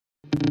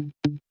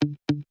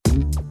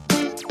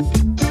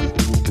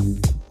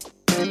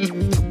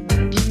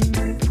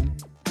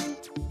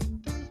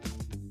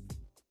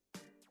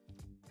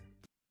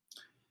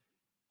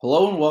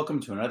welcome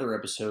to another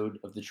episode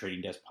of the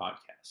Trading Desk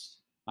Podcast.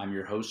 I'm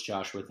your host,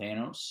 Joshua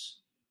Thanos,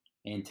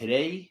 and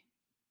today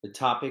the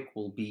topic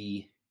will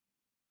be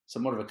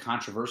somewhat of a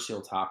controversial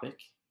topic,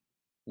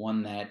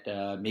 one that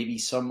maybe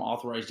some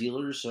authorized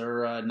dealers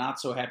are not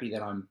so happy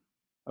that I'm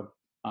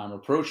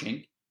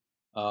approaching,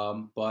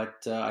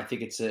 but I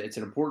think it's an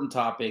important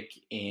topic,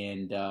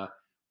 and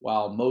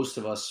while most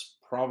of us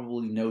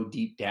probably know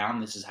deep down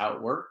this is how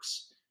it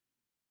works,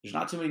 there's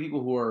not too many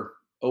people who are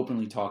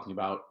openly talking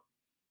about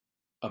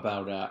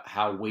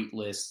how wait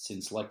lists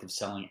and selective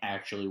selling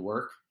actually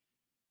work.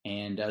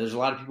 And there's a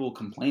lot of people who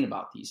complain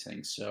about these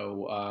things.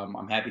 So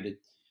I'm happy to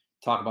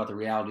talk about the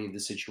reality of the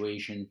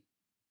situation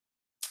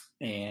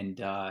and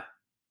kind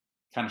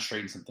of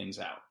straighten some things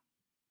out.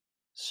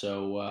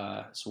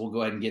 So we'll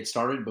go ahead and get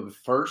started. But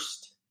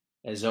first,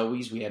 as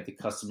always, we have the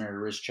customary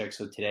wrist check.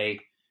 So today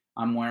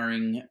I'm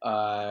wearing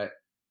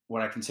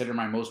what I consider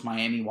my most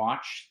Miami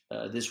watch.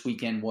 This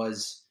weekend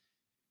was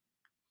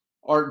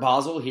Art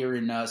Basel here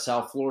in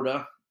South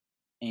Florida,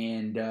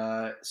 and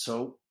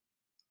so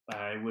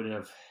I wouldn't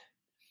have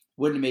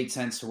made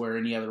sense to wear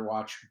any other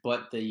watch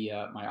but the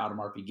my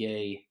Audemars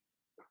Piguet,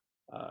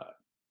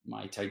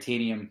 my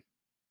titanium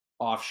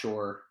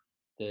offshore,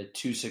 the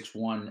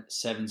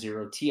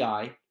 26170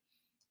 Ti,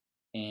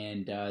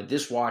 and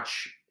this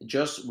watch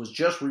was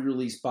just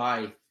re-released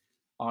by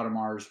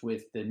Audemars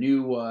with the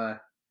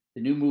new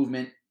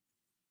movement,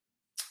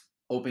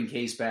 open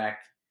case back,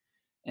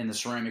 and the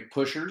ceramic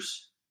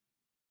pushers.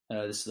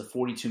 This is the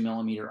 42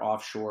 millimeter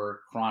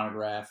offshore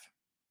chronograph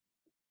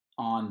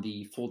on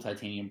the full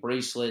titanium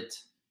bracelet.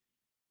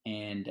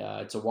 And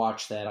it's a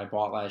watch that I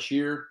bought last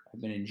year.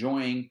 I've been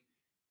enjoying.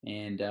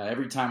 And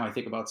every time I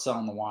think about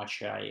selling the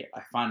watch, I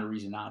find a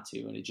reason not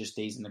to. And it just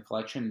stays in the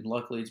collection. And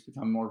luckily, it's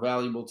become more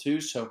valuable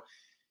too. So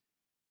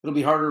it'll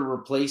be harder to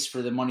replace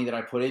for the money that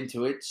I put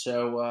into it.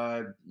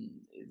 So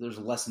there's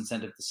less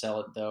incentive to sell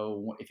it,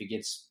 though. If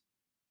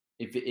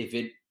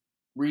it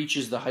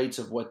reaches the heights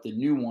of what the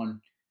new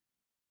one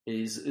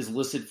is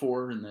listed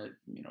for in the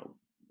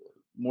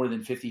more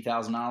than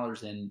 $50,000,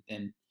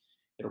 then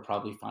it'll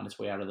probably find its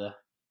way out of the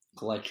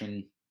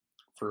collection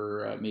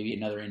for maybe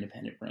another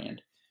independent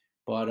brand.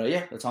 But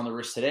yeah, that's on the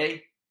wrist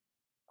today.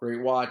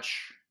 Great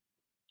watch,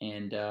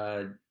 and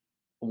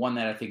one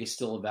that I think is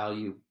still a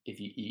value if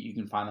you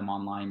can find them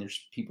online.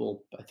 There's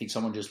people, I think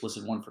someone just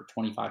listed one for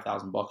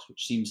 $25,000,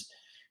 which seems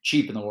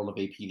cheap in the world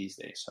of AP these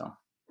days.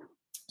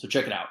 So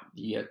check it out.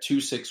 The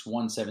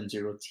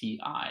 26170 Ti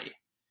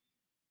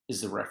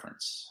is the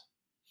reference.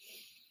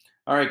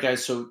 All right,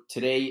 guys. So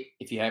today,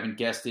 if you haven't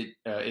guessed it,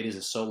 it is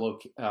a solo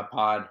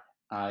pod.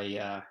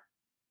 I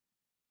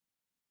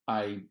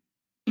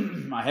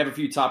have a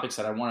few topics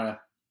that I want to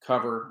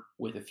cover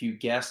with a few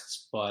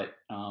guests, but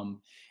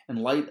in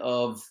light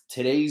of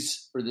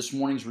this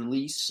morning's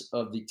release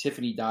of the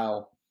Tiffany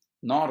dial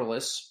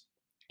Nautilus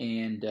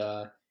and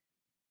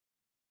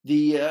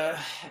the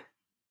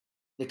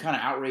kind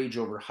of outrage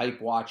over hype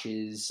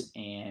watches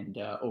and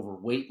over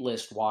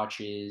waitlist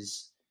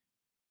watches,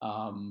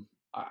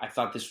 I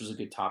thought this was a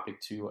good topic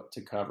to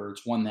cover.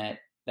 It's one that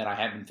I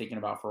have been thinking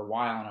about for a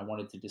while and I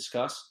wanted to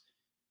discuss.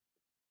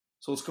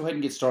 So let's go ahead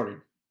and get started.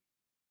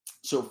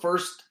 So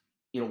first,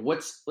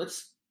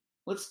 let's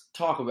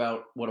talk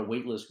about what a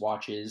waitlist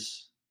watch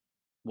is,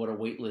 what a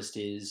waitlist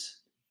is,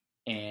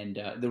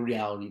 and the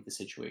reality of the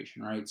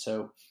situation, right?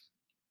 So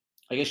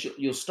I guess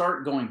you'll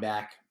start going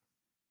back,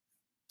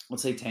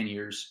 let's say 10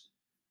 years,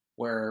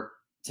 where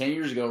 10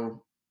 years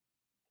ago,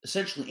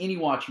 essentially any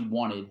watch you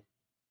wanted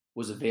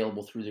was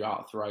available through the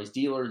authorized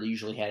dealer. They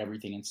usually had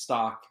everything in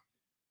stock.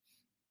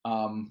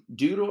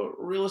 Due to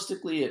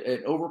realistically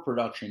an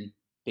overproduction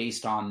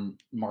based on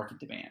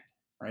market demand,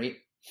 right?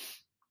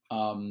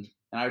 And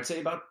I would say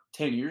about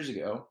 10 years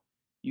ago,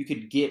 you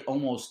could get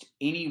almost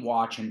any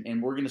watch,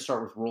 and we're going to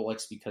start with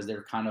Rolex because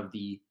they're kind of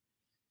the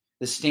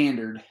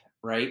standard,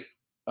 right?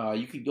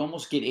 You could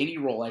almost get any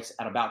Rolex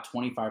at about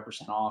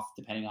 25% off,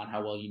 depending on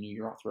how well you knew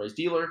your authorized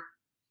dealer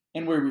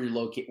and where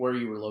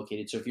you were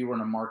located. So if you were in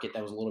a market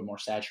that was a little more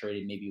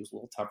saturated, maybe it was a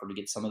little tougher to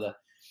get some of the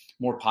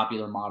more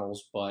popular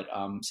models. But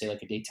say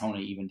like a Daytona,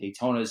 even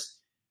Daytonas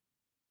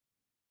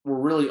were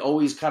really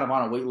always kind of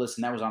on a wait list,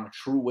 and that was on a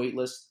true wait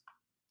list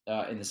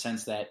in the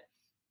sense that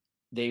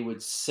they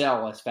would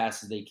sell as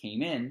fast as they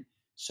came in.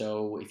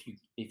 So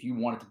if you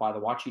wanted to buy the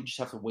watch, you just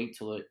have to wait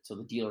till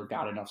the dealer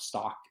got enough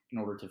stock in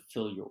order to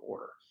fill your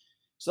order.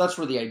 So that's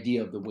where the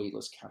idea of the wait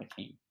list kind of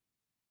came.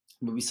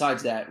 But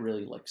besides that,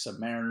 really like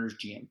Submariners,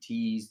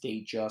 GMTs,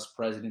 Datejust,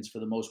 Presidents, for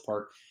the most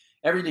part,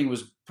 everything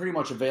was pretty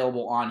much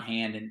available on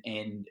hand,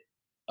 and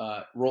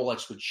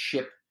Rolex would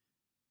ship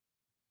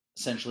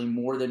essentially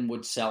more than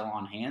would sell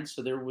on hand.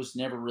 So there was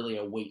never really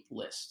a wait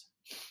list.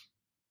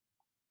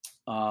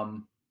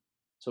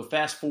 So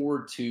fast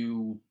forward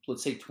to,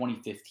 let's say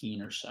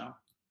 2015 or so,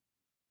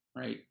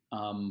 right?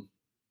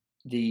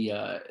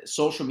 The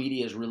social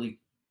media has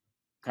really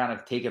kind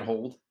of taken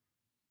hold,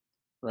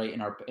 right,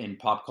 in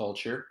pop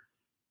culture.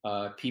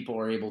 People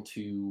are able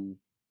to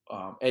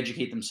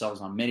educate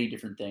themselves on many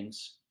different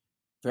things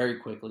very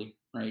quickly,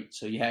 right?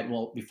 So you had,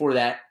 before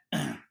that,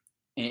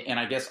 and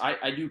I guess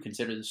I do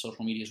consider this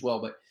social media as well,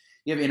 but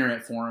you have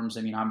internet forums.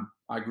 I mean,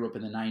 I grew up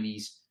in the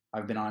 90s.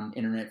 I've been on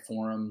internet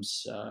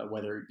forums,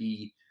 whether it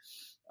be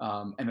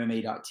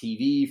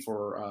MMA.tv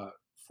for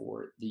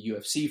the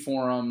UFC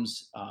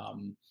forums,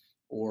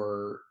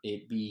 or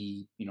it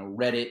be,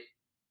 Reddit,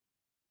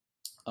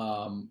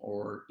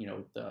 or,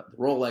 the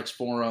Rolex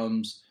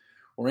forums,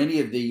 or any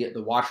of the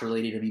watch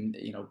related. I mean,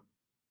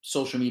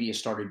 social media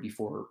started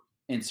before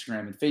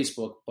Instagram and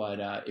Facebook, but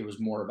it was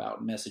more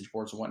about message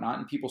boards and whatnot,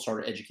 and people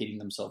started educating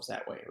themselves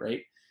that way,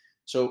 right?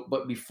 So,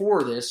 but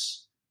before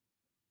this,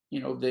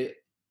 the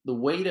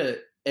way to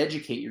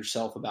educate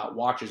yourself about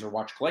watches or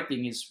watch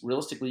collecting is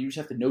realistically you just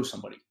have to know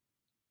somebody,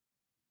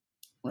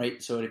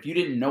 right? So if you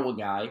didn't know a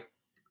guy,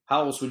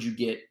 how else would you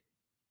get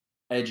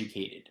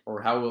educated,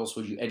 or how else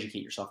would you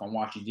educate yourself on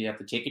watches? You'd have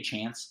to take a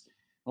chance.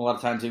 A lot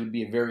of times it would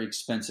be a very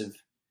expensive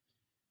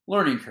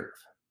learning curve,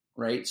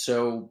 right?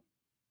 So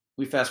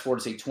we fast forward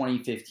to say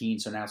 2015.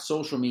 So now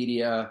social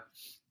media,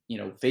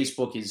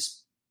 Facebook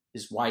is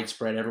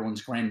widespread.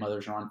 Everyone's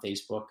grandmothers are on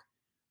Facebook.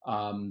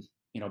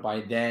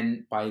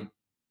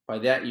 By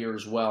that year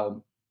as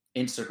well,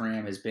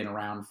 Instagram has been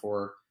around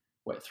for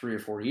 3 or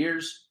 4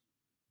 years.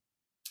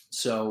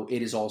 So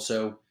it is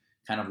also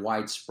kind of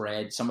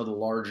widespread. Some of the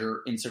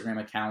larger Instagram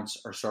accounts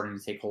are starting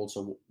to take hold.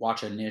 So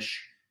Watch a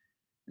Niche.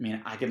 I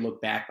mean, I could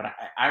look back, but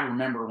I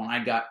remember when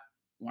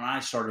I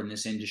started in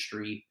this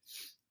industry,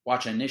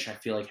 Watch a Niche, I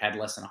feel like had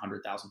less than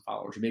 100,000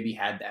 followers, or maybe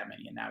had that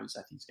many, and now I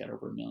think he's got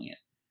over 1 million.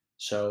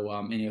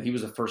 So, he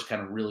was the first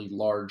kind of really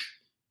large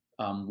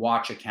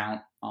watch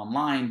account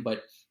online,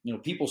 but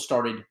people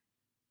started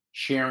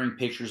sharing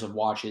pictures of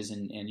watches,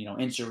 and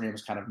Instagram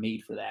was kind of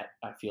made for that,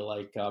 I feel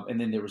like. And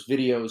then there was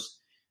videos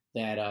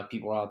that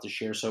people were out to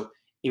share. So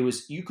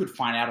you could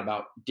find out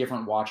about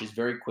different watches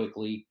very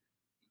quickly,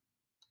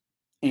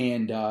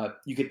 and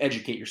you could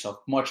educate yourself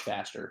much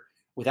faster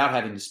without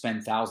having to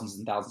spend thousands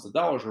and thousands of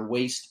dollars or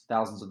waste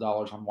thousands of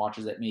dollars on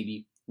watches that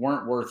maybe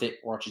weren't worth it,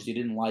 watches you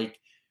didn't like,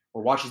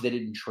 or watches that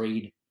didn't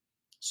trade.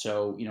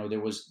 So, there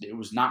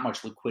was not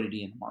much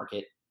liquidity in the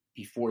market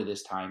before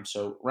this time.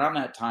 So around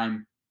that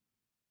time,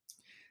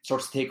 it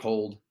starts to take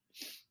hold.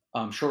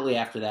 Shortly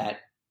after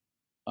that,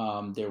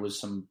 there was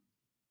some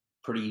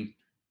pretty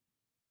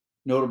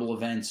notable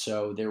events.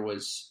 So there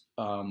was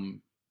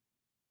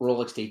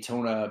Rolex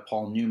Daytona.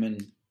 Paul Newman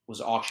was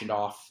auctioned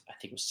off. I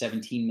think it was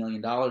 $17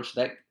 million.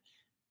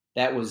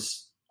 That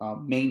was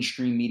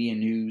mainstream media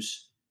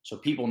news. So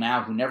people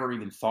now who never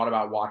even thought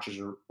about watches,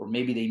 or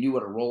maybe they knew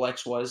what a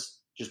Rolex was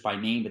just by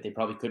name, but they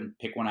probably couldn't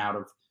pick one out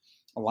of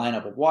a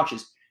lineup of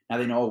watches. Now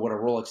they know what a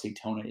Rolex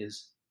Daytona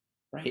is,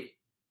 right?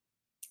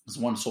 This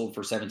one sold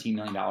for $17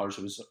 million. It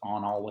was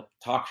on all the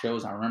talk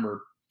shows. I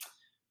remember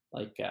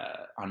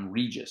on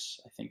Regis.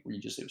 I think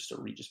Regis, it was still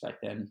Regis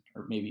back then,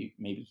 or maybe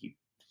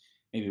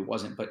it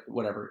wasn't, but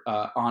whatever.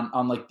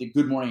 On like the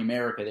Good Morning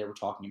America, they were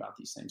talking about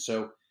these things.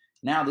 So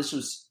now this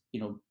was,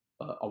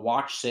 a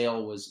watch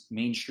sale was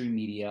mainstream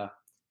media.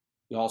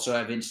 You also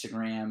have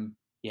Instagram,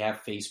 you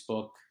have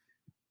Facebook,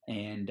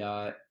 and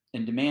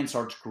demand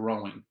starts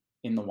growing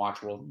in the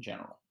watch world in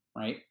general,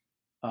 right?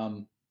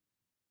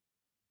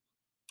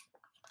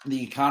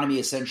 The economy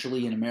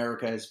essentially in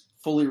America has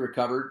fully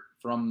recovered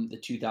from the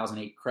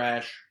 2008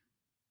 crash,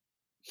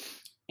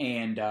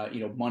 and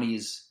money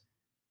is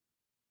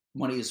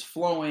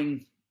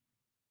flowing.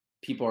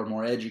 People are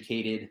more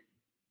educated.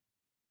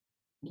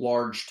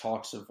 Large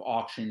talks of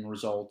auction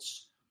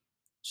results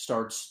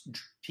starts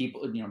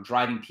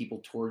driving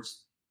people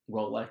towards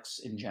Rolex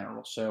in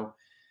general. So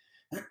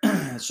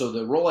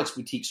the Rolex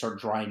boutiques start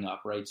drying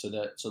up, right? So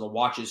the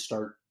watches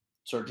start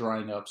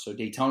drying up. So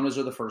Daytonas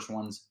are the first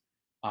ones.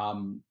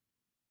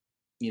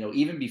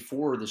 Even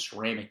before the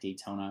ceramic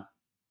Daytona,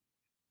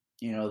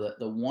 the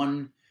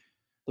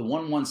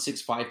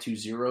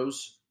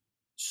 116520s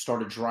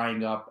started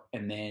drying up,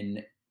 and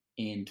then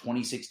in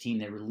 2016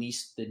 they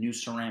released the new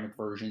ceramic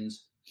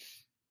versions,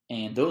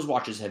 and those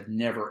watches have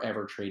never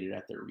ever traded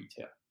at their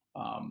retail.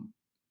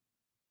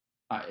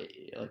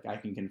 I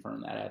can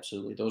confirm that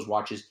absolutely. Those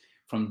watches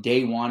from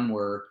day one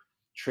were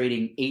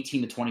trading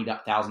 $18,000 to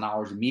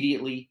 $20,000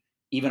 immediately,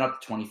 even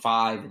up to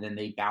 25, and then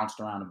they bounced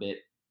around a bit.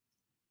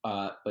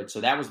 But so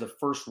that was the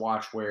first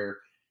watch where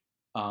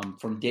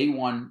from day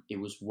one it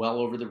was well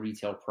over the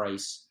retail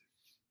price,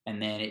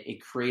 and then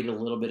it created a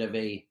little bit of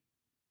a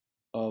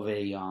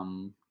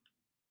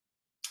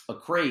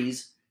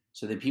craze.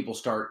 So that people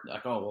start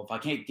like, oh, well, if I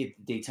can't get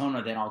the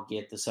Daytona, then I'll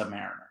get the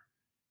Submariner,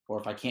 or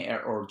if I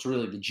can't, or it's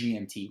really the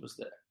GMT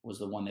was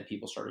the one that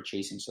people started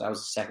chasing. So that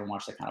was the second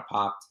watch that kind of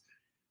popped.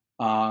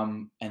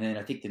 And then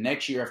I think the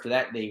next year after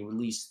that, they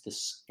released the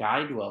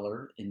Sky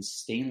Dweller in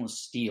stainless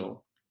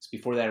steel.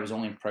 Before that, it was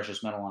only in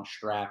precious metal on a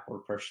strap or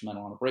precious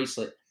metal on a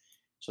bracelet.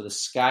 So the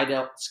Sky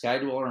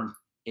Dweller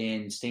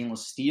in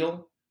stainless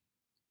steel,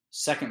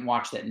 second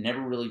watch that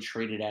never really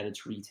traded at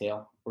its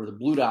retail, or the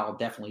Blue Dial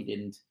definitely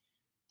didn't.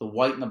 The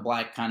white and the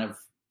black kind of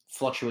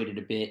fluctuated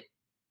a bit,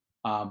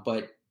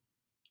 but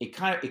it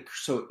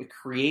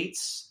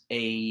creates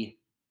a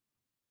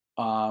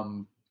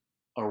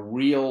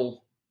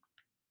real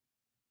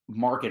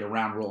market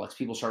around Rolex.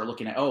 People started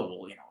looking at, oh,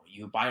 well,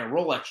 you buy a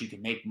Rolex, you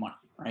can make money,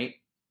 right?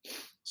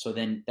 So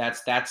then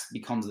that's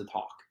becomes the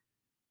talk.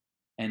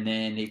 And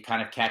then it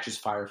kind of catches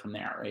fire from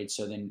there, right?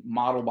 So then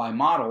model by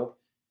model,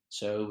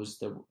 so it was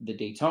the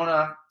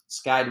Daytona,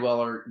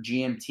 Skydweller,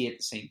 GMT at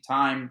the same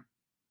time.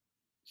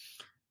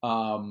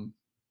 And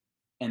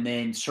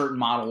then certain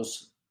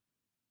models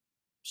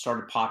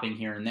started popping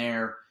here and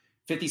there.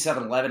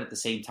 5711 at the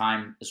same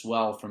time as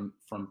well from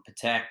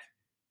Patek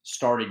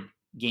started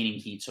gaining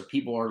heat. So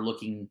people are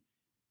looking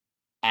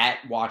at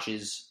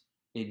watches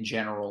in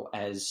general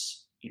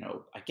as,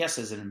 I guess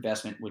as an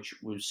investment, which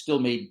was still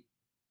made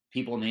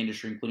people in the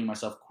industry, including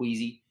myself,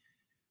 queasy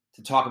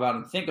to talk about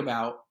and think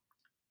about.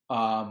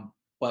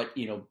 But,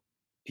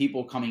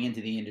 people coming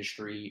into the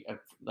industry,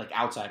 like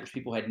outsiders,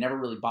 people had never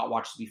really bought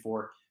watches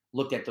before,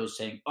 looked at those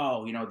saying,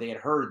 oh, they had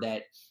heard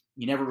that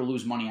you never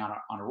lose money on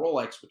a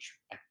Rolex, which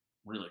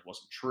really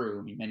wasn't true.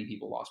 I mean, many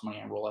people lost money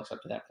on Rolex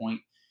up to that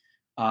point.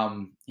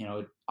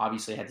 It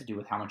obviously had to do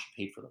with how much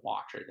you paid for the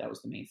watch, right? That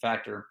was the main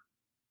factor.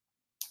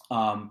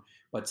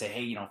 But say,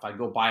 hey, if I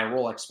go buy a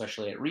Rolex,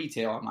 especially at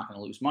retail, I'm not going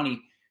to lose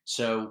money.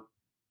 So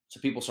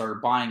people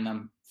started buying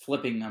them,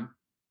 flipping them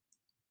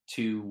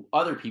to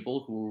other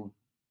people who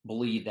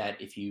believe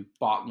that if you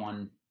bought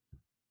one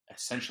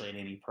essentially at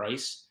any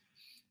price,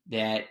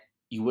 that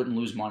you wouldn't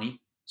lose money.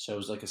 So it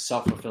was like a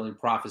self-fulfilling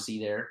prophecy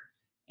there.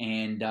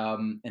 And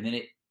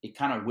then it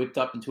kind of whipped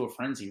up into a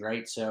frenzy,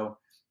 right? So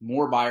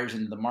more buyers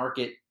into the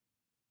market,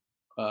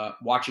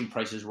 watching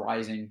prices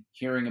rising,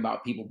 hearing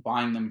about people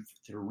buying them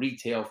through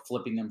retail,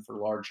 flipping them for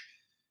large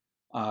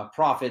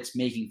profits,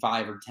 making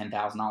 $5,000 or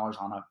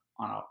 $10,000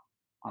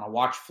 on a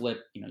watch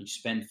flip. You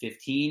spend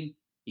 15,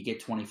 you get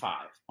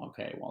 25.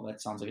 Okay, well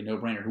that sounds like a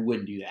no-brainer. Who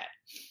wouldn't do that?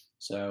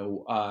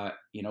 So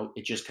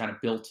it just kind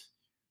of built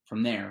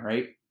from there,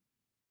 right?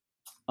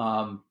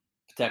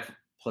 Patek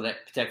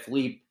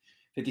Philippe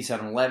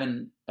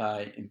 5711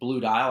 in Blue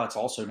Dial. That's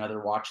also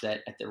another watch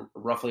that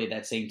roughly at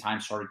that same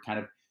time started kind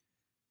of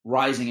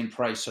rising in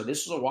price. So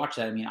this was a watch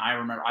that, I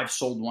remember I've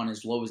sold one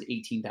as low as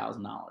 $18,000,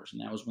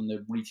 and that was when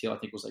the retail I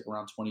think was like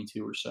around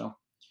 22 or so.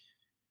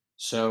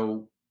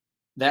 So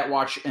that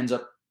watch ends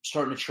up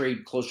starting to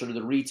trade closer to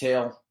the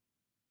retail,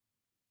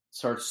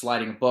 starts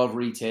sliding above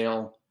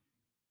retail,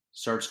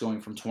 starts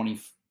going from 20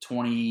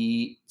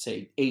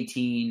 say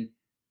 18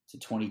 to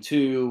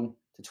 22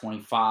 to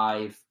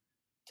 25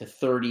 to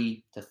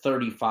 30 to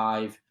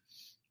 35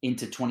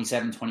 into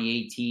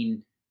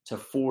 2018 to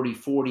 40,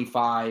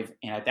 45.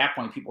 And at that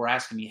point, people were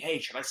asking me, hey,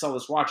 should I sell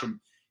this watch? And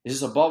is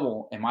this a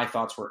bubble? And my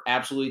thoughts were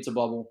absolutely it's a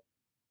bubble.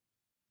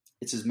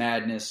 It's his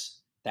madness.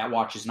 That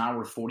watch is not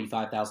worth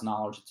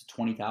 $45,000. It's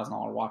a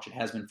 $20,000 watch. It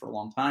has been for a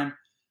long time.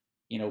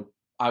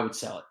 I would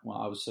sell it.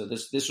 Well,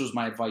 this was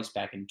my advice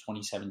back in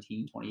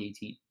 2017,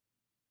 2018.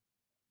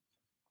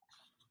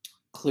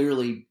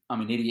 Clearly,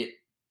 I'm an idiot,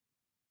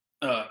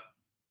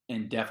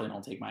 and definitely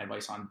don't take my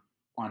advice on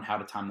how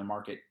to time the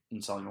market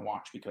in selling a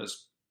watch,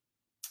 because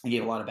I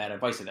gave a lot of bad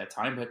advice at that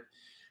time. But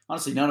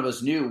honestly, none of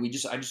us knew. I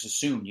just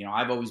assumed.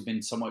 I've always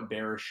been somewhat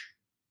bearish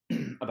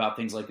about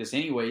things like this,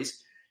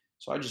 anyways.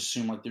 So I just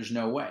assumed like there's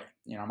no way.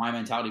 My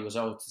mentality was,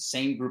 it's the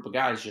same group of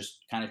guys just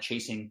kind of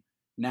chasing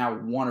now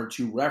one or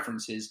two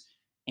references,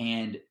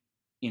 and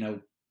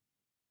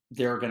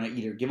they're going to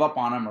either give up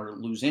on them or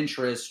lose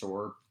interest,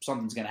 or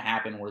something's going to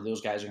happen where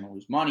those guys are going to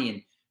lose money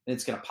and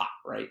it's going to pop,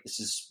 right?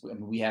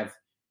 We have,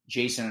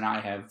 Jason and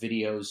I have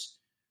videos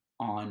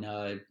on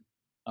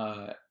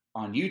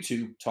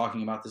YouTube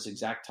talking about this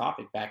exact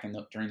topic back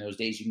during those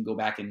days. You can go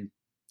back and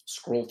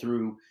scroll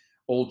through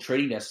old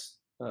Trading Desk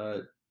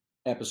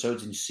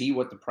episodes and see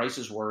what the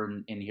prices were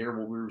and hear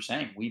what we were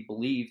saying. We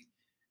believed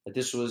that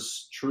this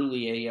was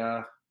truly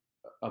a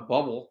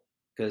bubble,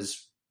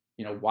 because,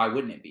 why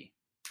wouldn't it be?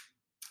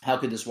 How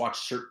could this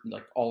watch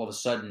all of a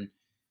sudden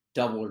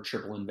double or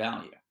triple in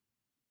value?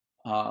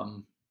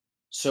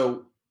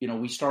 So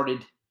we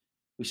started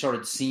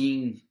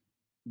seeing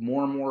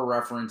more and more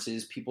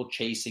references, people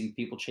chasing,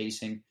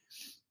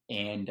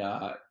 and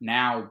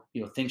now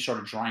things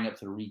started drying up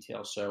to the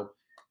retail. So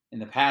in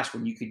the past,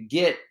 when you could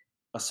get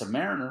a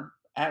Submariner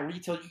at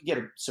retail, you could get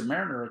a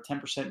Submariner at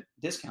 10%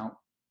 discount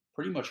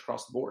pretty much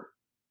across the board.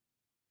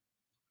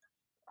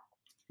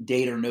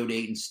 Date or no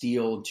date and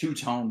steel,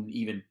 two-tone,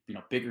 even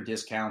bigger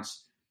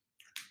discounts.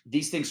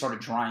 These things started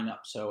drying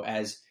up. So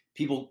as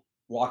people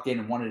walked in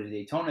and wanted a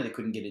Daytona, they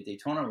couldn't get a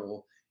Daytona.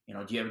 Well,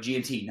 do you have a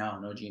GMT?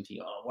 No GMT.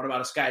 Oh, what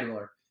about a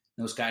Skydweller?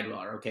 No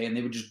Skydweller. Okay, and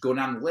they would just go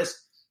down the list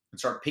and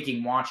start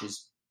picking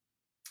watches.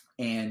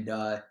 And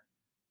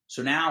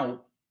so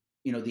now,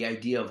 the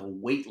idea of a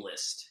wait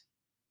list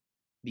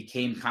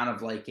became kind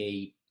of like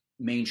a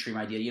mainstream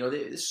idea.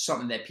 This is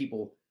something that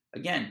people,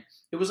 again,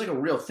 it was like a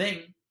real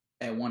thing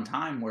at one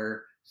time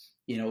where,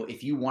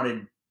 if you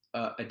wanted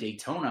a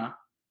Daytona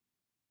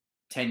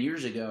 10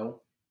 years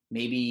ago,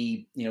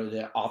 maybe,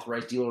 the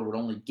authorized dealer would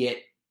only get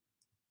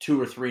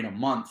 2 or 3 in a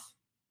month,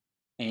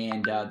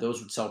 and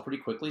those would sell pretty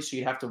quickly. So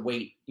you'd have to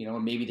wait,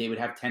 and maybe they would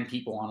have 10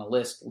 people on a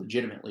list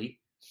legitimately,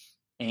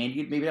 and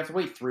you'd maybe have to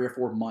wait 3 or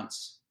 4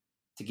 months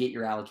to get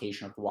your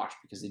allocation of the watch,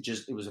 because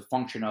it was a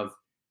function of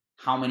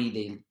how many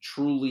they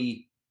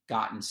truly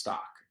got in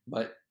stock.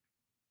 But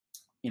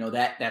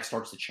that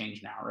starts to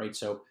change now, right?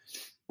 So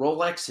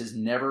Rolex has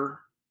never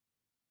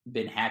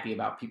been happy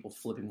about people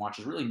flipping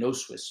watches. Really, no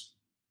Swiss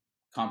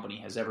company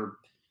has ever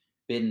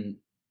been,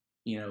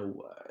 they've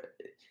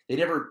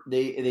never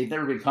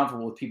been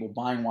comfortable with people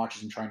buying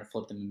watches and trying to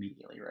flip them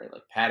immediately, right?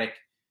 Like Patek,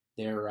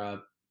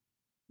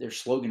 their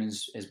slogan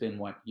has been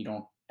what you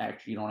don't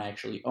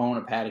actually own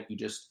a Patek, you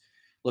just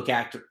looked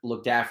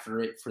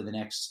after it for the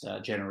next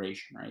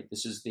generation, right?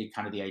 This is the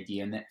kind of the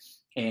idea,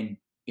 and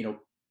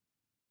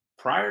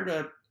prior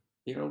to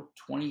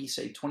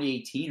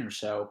 2018 or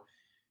so,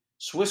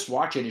 Swiss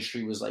watch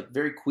industry was like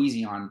very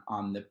queasy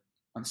on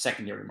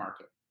secondary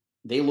market.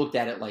 They looked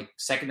at it like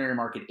secondary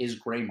market is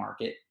gray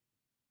market,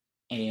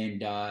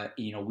 and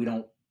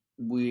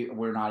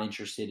we're not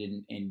interested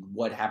in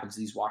what happens to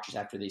these watches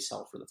after they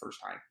sell for the first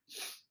time.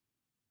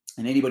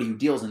 And anybody who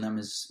deals in them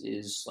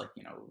is like,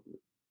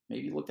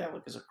 maybe looked at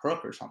like as a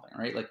crook or something,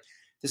 right? Like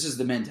this is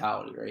the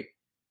mentality, right?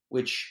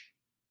 Which,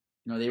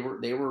 they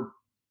were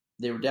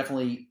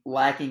definitely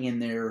lacking in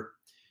their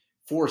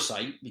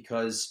foresight,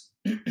 because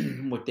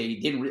what they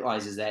didn't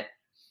realize is that,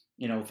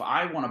 if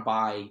I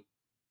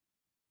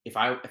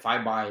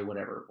buy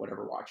whatever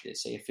watch it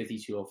is, say a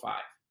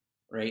 5205,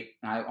 right?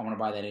 And I want to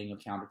buy that annual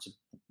count. It's a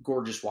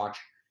gorgeous watch,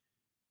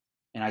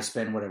 and I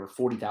spend whatever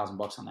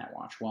 $40,000 on that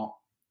watch. Well,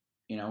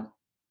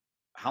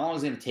 how long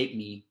is it going to take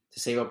me to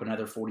save up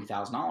another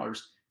 $40,000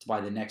 to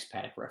buy the next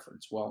Patek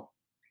reference? Well,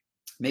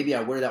 maybe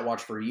I wear that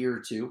watch for a year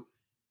or two.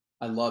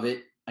 I love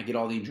it. I get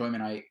all the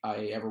enjoyment I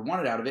ever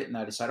wanted out of it, and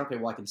I decide, okay,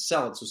 well, I can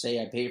sell it. So say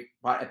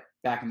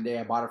back in the day,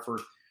 I bought it for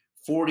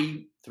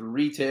 40 through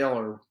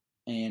retail,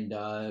 and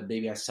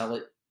maybe I sell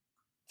it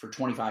for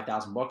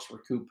 $25,000,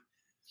 recoup,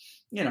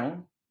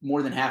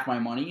 more than half my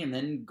money, and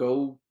then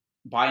go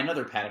buy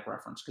another Patek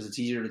reference, because it's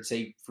easier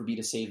for me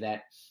to save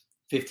that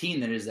 15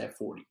 than it is that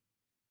 40.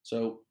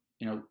 So,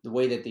 the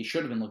way that they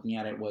should have been looking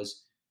at it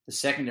was the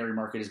secondary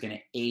market is going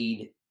to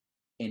aid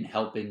in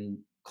helping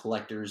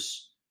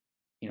collectors,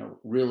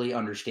 really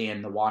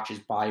understand the watches,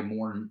 buy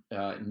more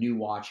new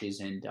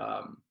watches, and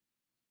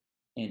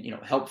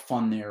help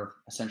fund their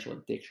essential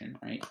addiction,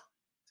 right?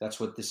 That's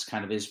what this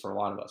kind of is for a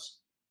lot of us.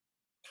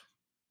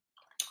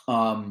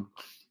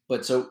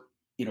 But so,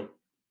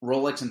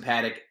 Rolex and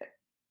Patek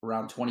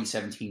around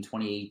 2017,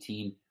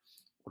 2018,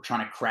 were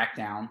trying to crack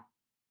down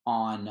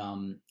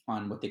on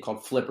what they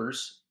called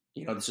flippers.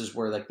 This is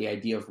where like the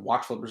idea of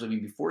watch flippers. I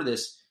mean, before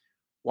this,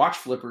 watch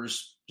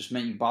flippers just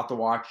meant you bought the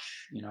watch,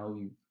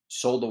 you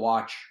sold the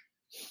watch,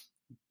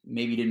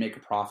 maybe you didn't make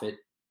a profit,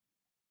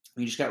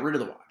 you just got rid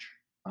of the watch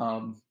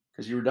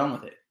because you were done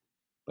with it.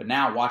 But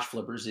now watch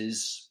flippers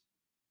is,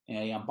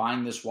 I'm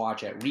buying this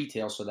watch at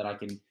retail so that I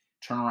can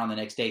turn around the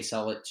next day,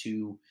 sell it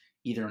to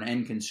either an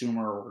end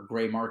consumer or a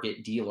gray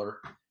market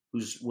dealer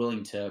who's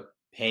willing to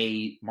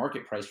pay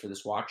market price for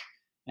this watch,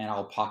 and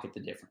I'll pocket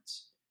the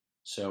difference.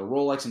 So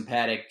Rolex and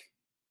Patek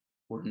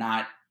were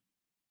not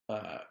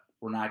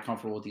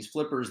comfortable with these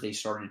flippers. They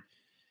started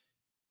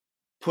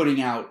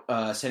sending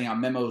out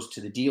memos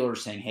to the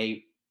dealers saying,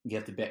 hey, you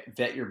have to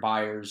vet your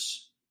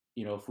buyers.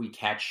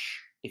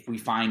 If we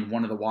find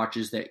one of the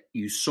watches that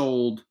you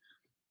sold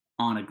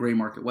on a gray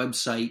market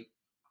website,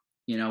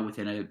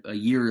 within a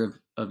year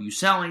of you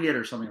selling it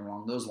or something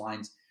along those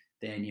lines,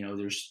 then,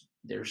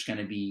 there's going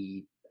to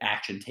be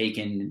action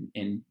taken,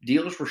 and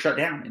dealers were shut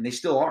down, and they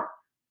still are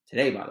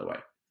today, by the way.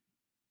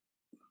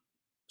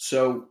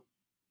 So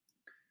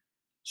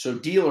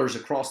dealers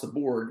across the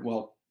board,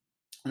 well,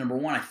 number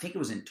one, I think it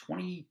was in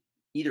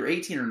either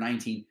 18 or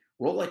 19,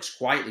 Rolex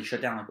quietly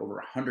shut down like over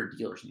 100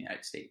 dealers in the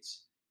United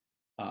States.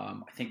 I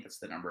think that's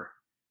the number.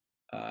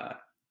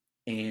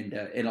 And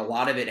a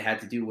lot of it had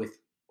to do with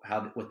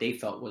what they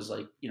felt was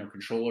like,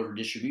 control over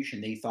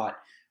distribution. They thought,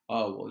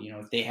 oh, well,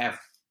 if they have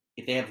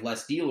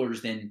less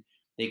dealers, then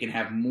they can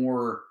have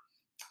more,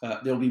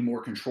 there'll be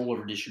more control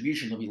over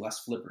distribution. There'll be less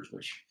flippers,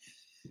 which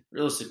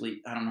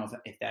realistically, I don't know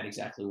if that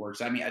exactly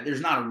works. I mean,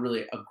 there's not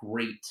really a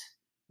great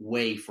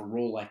way for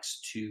Rolex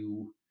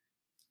to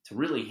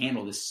really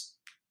handle this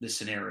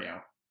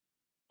scenario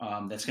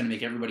that's going to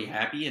make everybody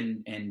happy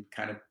and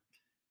kind of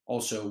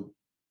also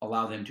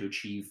allow them to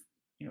achieve,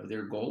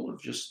 their goal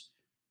of just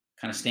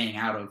kind of staying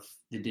out of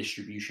the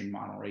distribution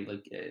model, right?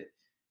 Like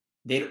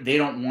they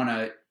don't want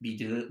to be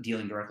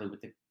dealing directly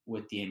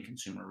with the end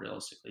consumer.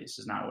 Realistically, this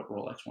is not what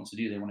Rolex wants to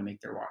do. They want to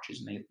make their watches,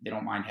 and they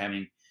don't mind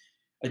having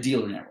a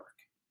dealer network.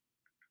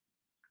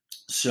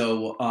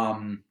 So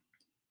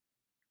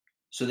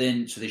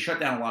they shut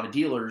down a lot of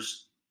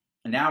dealers,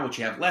 and now what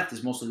you have left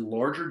is mostly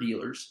larger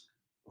dealers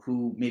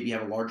who maybe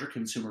have a larger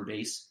consumer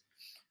base,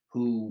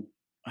 who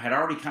had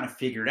already kind of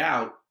figured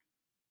out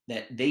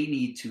that they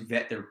need to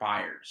vet their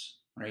buyers,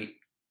 right?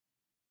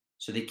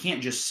 So they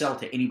can't just sell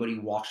to anybody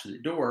who walks through the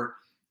door.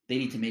 They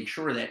need to make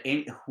sure that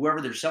whoever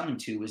they're selling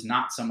to is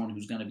not someone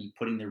who's going to be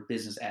putting their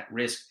business at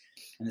risk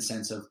in the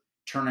sense of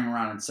turning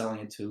around and selling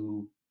it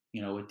to,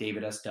 a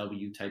David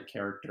SW type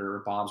character,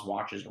 or Bob's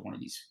Watches, or one of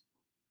these,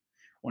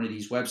 one of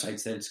these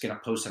websites that it's going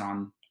to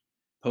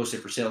post it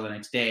for sale the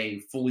next day,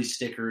 fully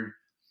stickered,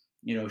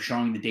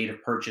 showing the date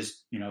of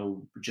purchase,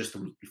 just the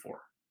week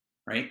before,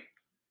 right?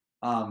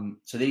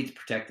 So they need to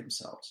protect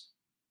themselves.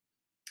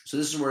 So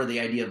this is where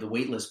the idea of the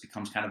wait list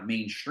becomes kind of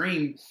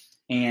mainstream,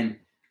 and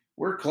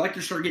where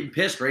collectors start getting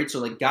pissed, right? So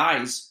like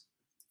guys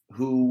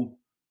who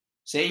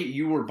say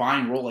you were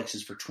buying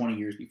Rolexes for 20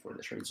 years before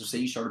this, right? So say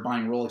you started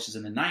buying Rolexes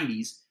in the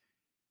 90s,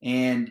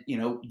 and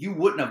you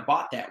wouldn't have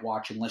bought that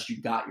watch unless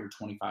you got your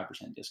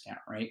 25% discount,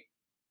 right?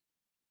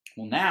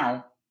 Well,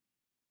 now,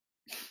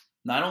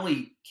 not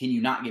only can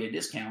you not get a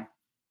discount,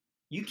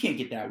 you can't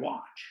get that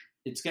watch.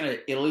 It's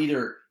either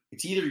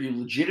you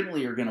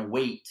legitimately are gonna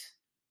wait,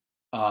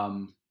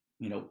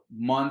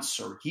 months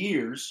or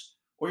years,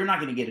 or you're not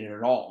going to get it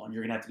at all, and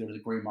you're going to have to go to the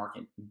gray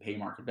market and pay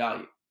market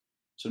value.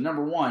 So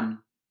number one,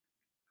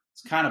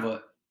 it's kind of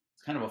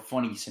a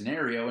funny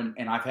scenario,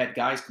 and I've had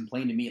guys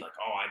complain to me like,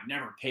 "Oh, I'd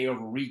never pay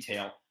over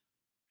retail,"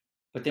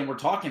 but then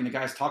the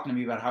guy's talking to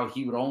me about how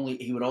he would only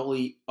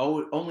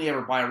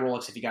ever buy a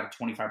Rolex if he got a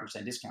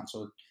 25% discount.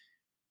 So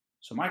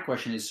my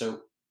question is,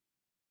 so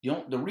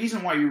the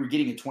reason why you were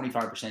getting a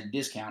 25%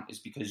 discount is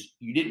because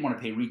you didn't want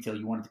to pay retail,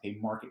 you wanted to pay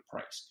market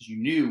price because you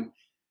knew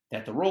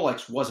that the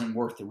Rolex wasn't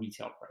worth the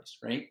retail price,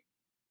 right?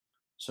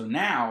 So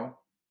now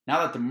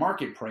that the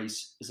market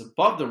price is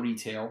above the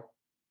retail,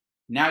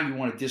 now you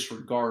want to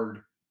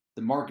disregard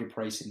the market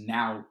price, and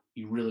now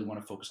you really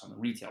want to focus on the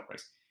retail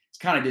price. It's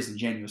kind of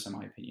disingenuous in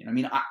my opinion. I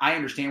mean, I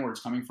understand where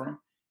it's coming from.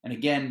 And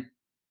again,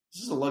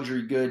 this is a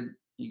luxury good.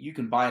 You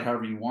can buy it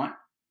however you want.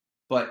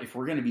 But if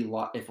we're going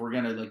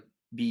to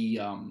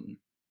be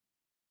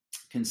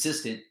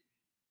consistent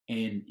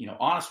and,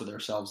 honest with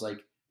ourselves, like,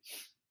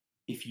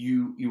 if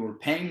you were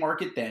paying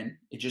market then,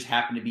 it just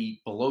happened to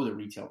be below the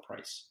retail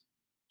price.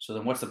 So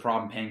then what's the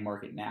problem paying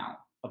market now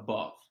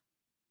above?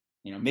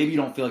 Maybe you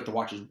don't feel like the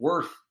watch is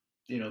worth,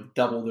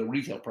 double the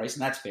retail price,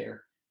 and that's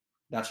fair.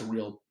 That's a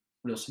real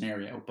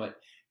scenario. But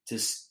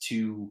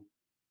to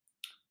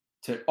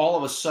all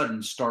of a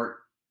sudden start,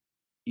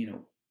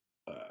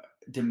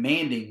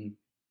 demanding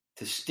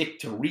to stick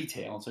to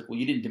retail. It's like, well,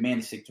 you didn't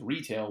demand to stick to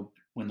retail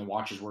when the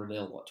watches were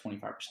available at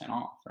 25%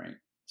 off, right?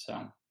 So,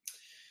 I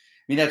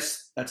mean,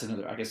 that's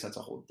another, I guess that's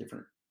a whole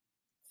different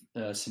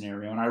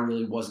scenario. And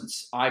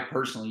I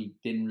personally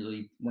didn't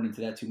really run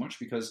into that too much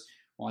because,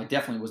 well, I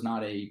definitely was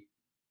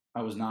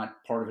not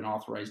part of an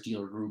authorized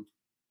dealer group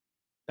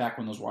back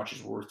when those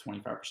watches were worth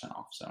 25%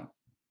 off. So,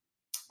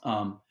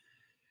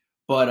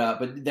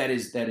 but that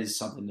is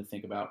something to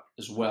think about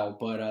as well.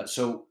 But,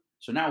 so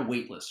now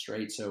wait lists,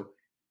 right? So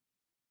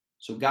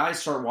guys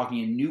start walking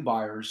in. New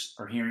buyers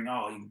are hearing,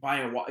 oh,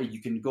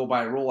 you can go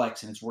buy a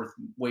Rolex and it's worth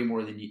way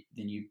more than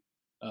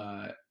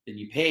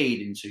you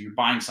paid, and so you're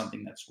buying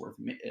something that's worth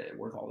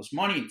all this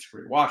money. It's a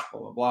great watch,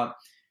 blah blah blah.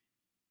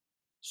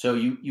 So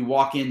you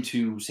walk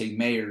into, say,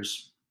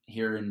 Mayors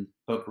here in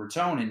Boca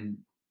Raton, and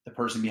the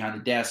person behind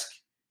the desk,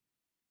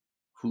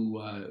 who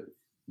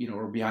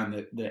or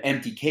behind the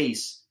empty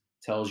case,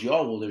 tells you,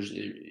 oh well, there's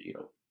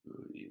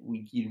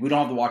we don't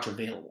have the watch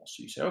available.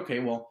 So you say, okay,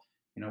 well,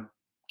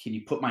 can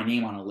you put my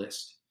name on a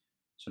list?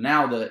 So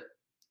now the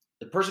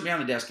person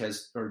behind the desk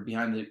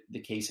behind the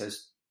case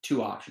has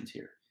two options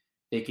here.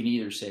 They can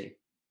either say,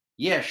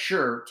 yeah,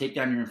 sure, take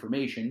down your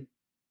information,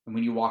 and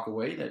when you walk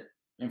away, that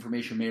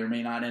information may or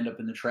may not end up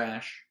in the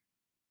trash.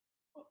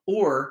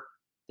 Or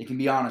they can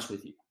be honest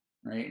with you,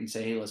 right? And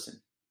say, hey, listen,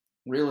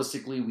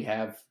 realistically,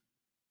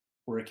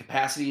 we're at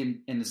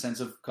capacity in the sense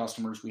of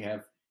customers. We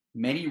have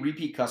many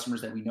repeat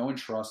customers that we know and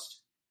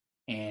trust,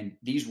 and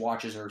these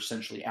watches are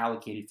essentially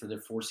allocated for the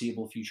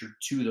foreseeable future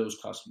to those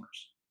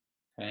customers,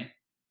 okay?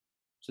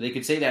 So they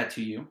could say that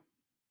to you,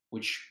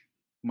 which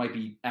might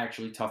be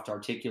actually tough to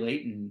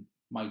articulate and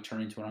might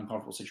turn into an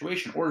uncomfortable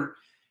situation. Or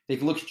they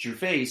can look at your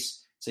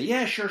face, say,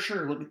 yeah, sure.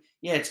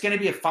 Yeah, it's going to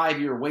be a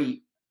 5-year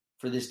wait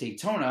for this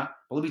Daytona,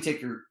 but let me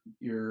take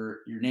your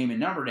name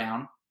and number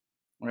down,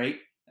 right?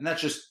 And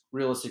that's just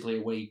realistically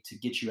a way to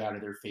get you out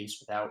of their face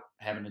without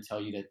having to tell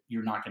you that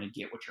you're not going to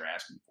get what you're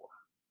asking for.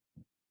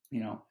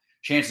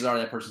 Chances are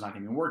that person's not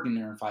going to be working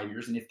there in 5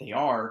 years. And if they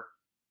are,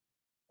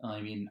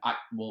 I mean,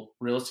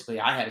 realistically,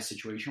 I had a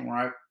situation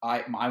where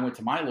I went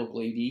to my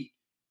local AD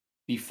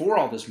before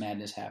all this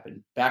madness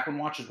happened. Back when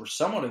watches were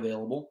somewhat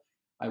available,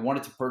 I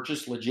wanted to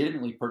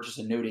legitimately purchase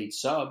a No Date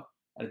sub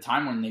at a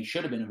time when they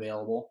should have been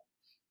available.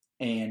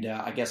 And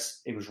I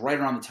guess it was right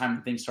around the time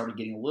when things started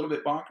getting a little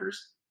bit bonkers.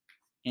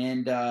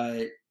 And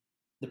the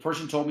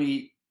salesperson told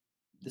me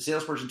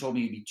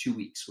it'd be 2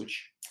 weeks,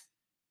 which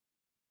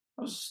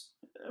I was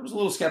a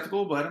little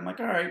skeptical, but I'm like,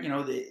 all right,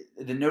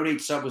 the No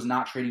Date sub was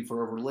not trading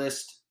for over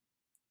list.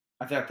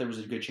 I thought there was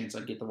a good chance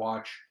I'd get the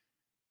watch.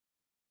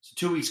 So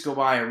 2 weeks go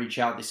by, I reach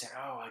out. They say,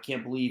 oh, I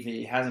can't believe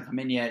it hasn't come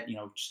in yet. Give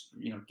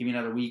me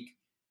another week.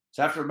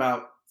 So after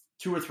about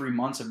 2 or 3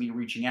 months of me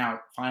reaching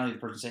out, finally the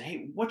person said,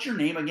 hey, what's your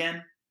name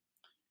again?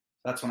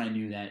 That's when I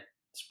knew that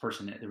this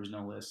person, there was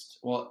no list.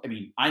 Well, I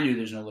mean, I knew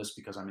there's no list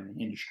because I'm in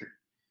the industry.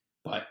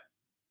 But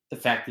the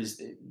fact is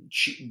that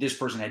this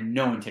person had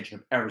no intention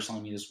of ever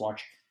selling me this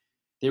watch.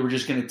 they were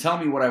just going to tell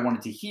me what I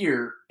wanted to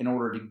hear in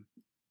order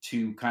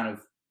to kind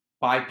of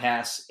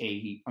bypass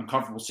a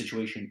uncomfortable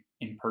situation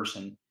in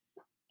person,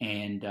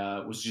 and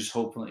was just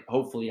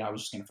hopefully I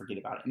was just going to forget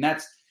about it. And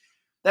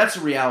that's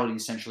the reality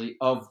essentially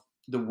of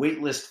the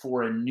wait list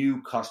for a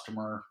new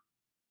customer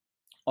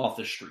off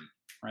the street,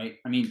 right?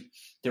 I mean,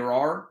 there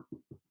are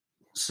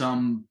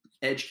some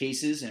edge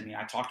cases. I mean,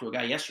 I talked to a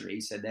guy yesterday.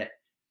 He said that,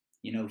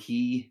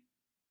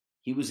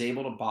 he was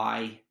able to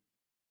buy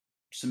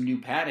some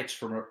new paddocks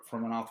from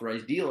an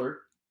authorized dealer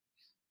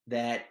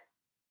that,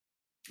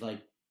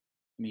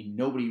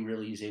 nobody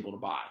really is able to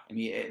buy. I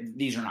mean,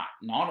 these are not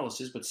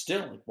Nautiluses, but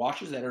still,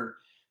 watches that are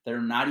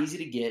not easy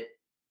to get.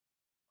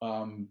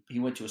 He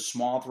went to a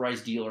small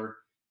authorized dealer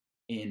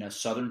in a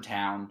southern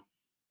town.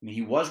 I mean,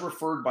 he was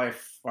referred by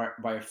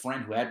a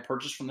friend who had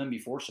purchased from them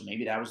before, so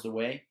maybe that was the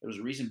way. There was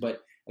a reason, but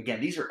again,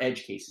 these are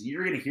edge cases.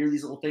 You're going to hear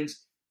these little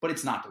things, but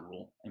it's not the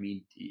rule. I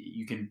mean,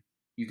 you can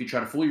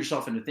try to fool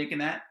yourself into thinking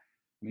that.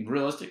 I mean,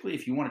 realistically,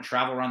 if you want to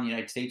travel around the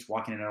United States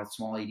walking in and out of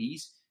small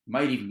ADs, it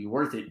might even be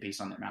worth it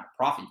based on the amount of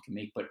profit you can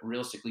make. But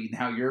realistically,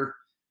 now you're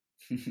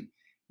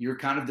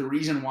kind of the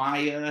reason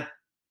why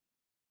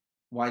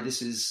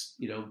this is,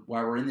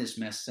 why we're in this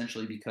mess,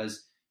 essentially,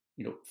 because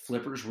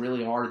flippers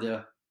really are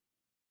the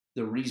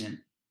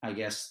reason, I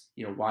guess,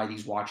 why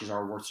these watches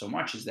are worth so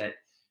much, is that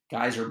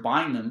guys are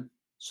buying them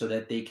so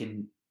that they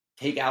can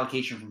take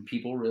allocation from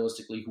people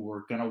realistically who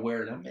are going to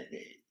wear them.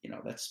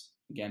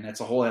 That's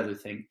a whole other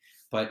thing.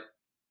 But,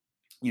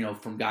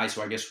 from guys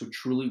who I guess would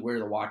truly wear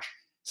the watch,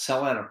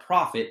 sell at a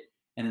profit,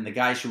 and then the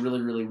guys who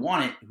really, really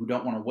want it, who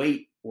don't want to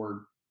wait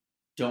or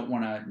don't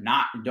want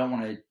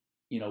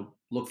to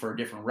look for a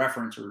different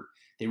reference, or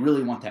they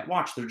really want that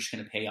watch, they're just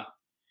going to pay up.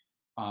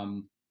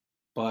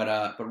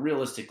 But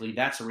realistically,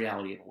 that's the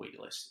reality of a wait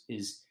list.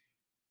 Is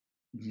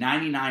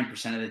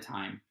 99% of the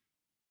time,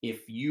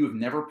 if you have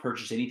never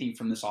purchased anything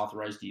from this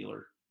authorized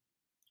dealer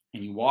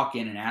and you walk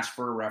in and ask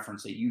for a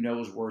reference that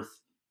is worth,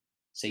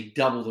 say,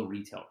 double the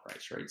retail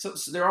price, right? So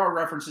there are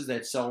references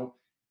that sell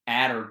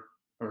at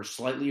or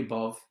slightly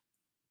above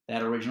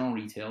that original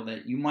retail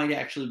that you might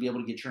actually be able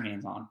to get your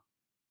hands on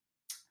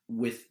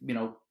with, in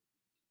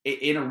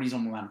a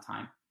reasonable amount of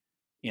time,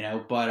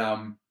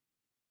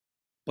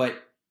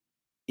 but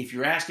if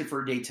you're asking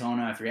for a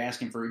Daytona, if you're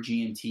asking for a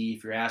GMT,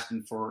 if you're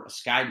asking for a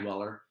Sky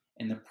Dweller,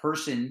 and the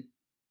person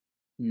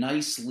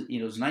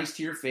is nice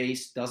to your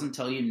face, doesn't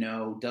tell you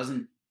no,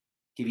 doesn't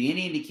give you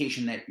any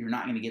indication that you're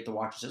not going to get the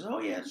watch, says, oh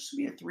yeah, this will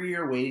be a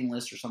 3-year waiting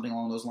list or something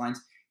along those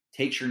lines,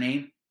 takes your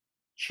name,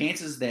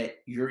 chances that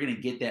you're going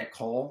to get that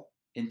call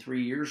in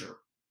 3 years or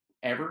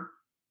ever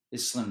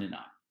is slim to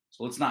none.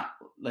 So let's not,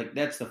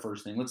 that's the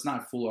first thing. Let's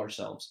not fool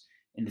ourselves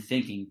into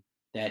thinking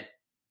that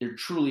there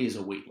truly is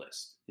a wait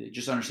list.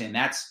 Just understand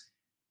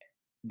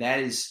that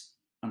is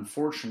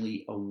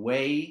unfortunately a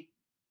way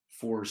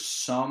for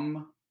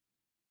some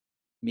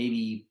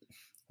maybe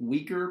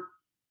weaker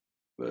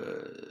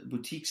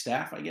boutique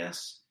staff, I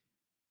guess,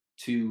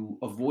 to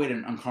avoid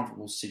an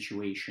uncomfortable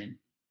situation.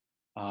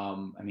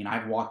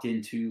 I've walked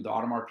into the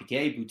Audemars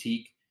Piguet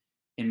boutique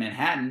in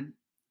Manhattan,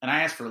 and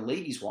I asked for a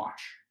ladies'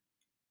 watch,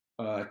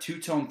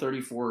 two-tone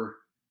 34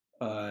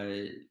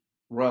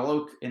 Royal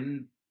Oak,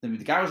 and the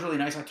guy was really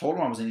nice. I told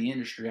him I was in the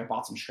industry. I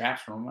bought some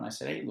straps from him, and I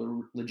said, hey,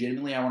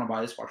 legitimately, I want to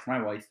buy this watch for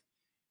my wife.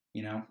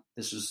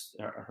 This was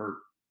her.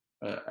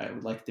 I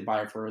would like to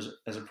buy it for her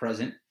as a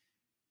present.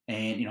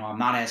 And, I'm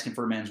not asking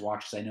for a men's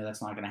watch because I know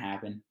that's not going to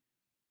happen.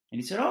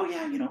 And he said, oh,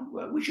 yeah,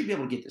 we should be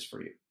able to get this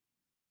for you.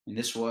 And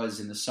this was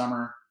in the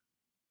summer.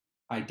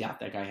 I doubt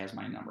that guy has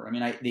my number.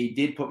 They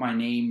did put my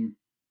name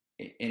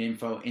and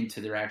info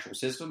into their actual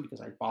system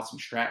because I bought some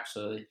straps.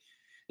 So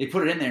they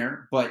put it in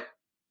there. But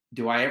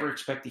do I ever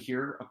expect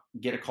to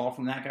get a call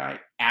from that guy?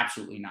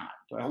 Absolutely not.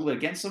 Do I hold it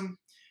against him?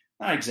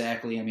 Not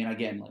exactly.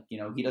 Again,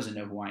 he doesn't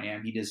know who I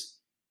am. It's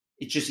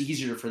just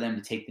easier for them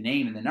to take the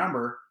name and the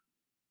number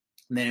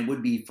than it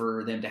would be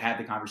for them to have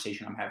the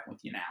conversation I'm having with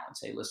you now and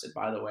say, listen,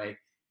 by the way,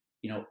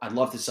 I'd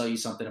love to sell you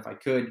something if I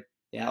could.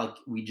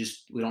 We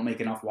don't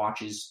make enough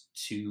watches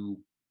to,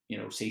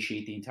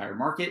 satiate the entire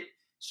market.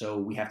 So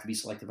we have to be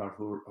selective about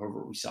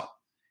whoever we sell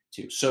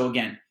to. So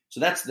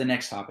that's the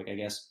next topic, I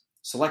guess.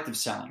 Selective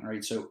selling,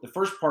 right? So the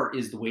first part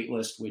is the wait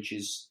list, which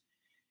is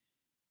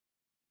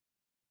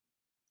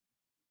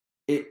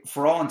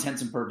for all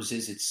intents and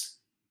purposes, it's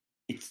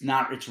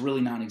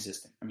really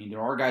non-existent.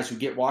 There are guys who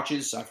get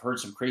watches. I've heard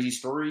some crazy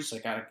stories.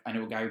 I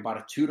know a guy who bought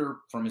a Tudor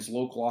from his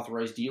local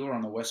authorized dealer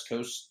on the West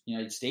Coast,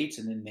 United States,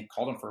 and then they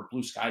called him for a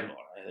blue Sky Dweller.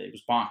 It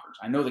was bonkers.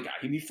 I know the guy.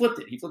 He flipped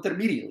it. He flipped it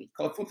immediately.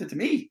 He flipped it to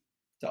me,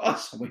 to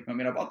us.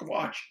 I bought the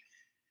watch.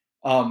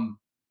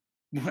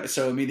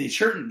 So they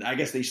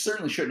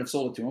certainly shouldn't have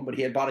sold it to him, but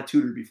he had bought a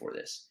Tudor before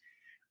this.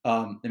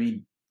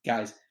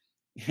 Guys,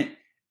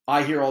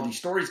 I hear all these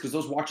stories because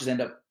those watches end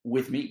up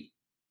with me.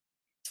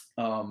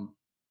 So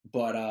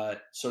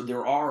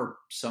there are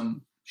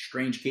some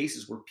strange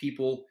cases where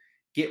people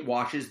get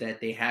watches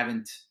that they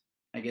haven't,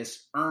 I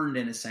guess, earned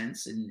in a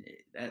sense, and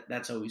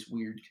that's always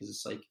weird because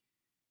it's like,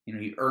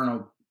 you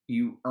earn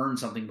you earn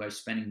something by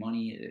spending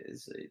money,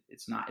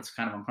 it's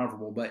kind of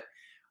uncomfortable. But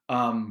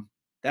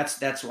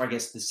that's where I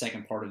guess the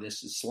second part of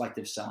this is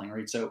selective selling,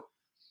 right? So,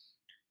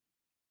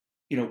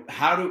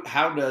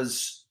 how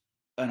does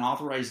an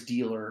authorized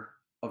dealer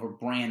of a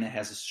brand that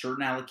has a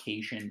certain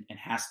allocation and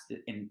has to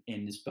and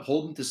is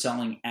beholden to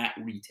selling at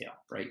retail,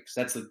 right? Because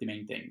that's like the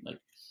main thing. Like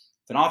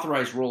if an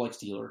authorized Rolex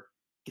dealer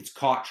gets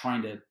caught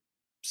trying to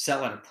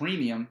sell at a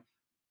premium,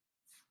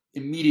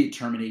 immediate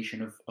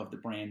termination of the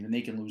brand, and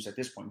they can lose at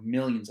this point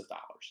millions of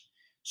dollars.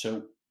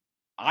 So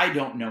I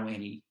don't know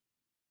any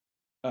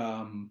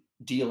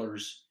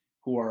dealers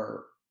who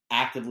are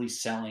actively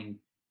selling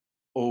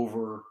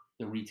over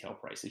the retail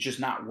price. It's just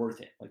not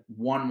worth it. Like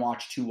one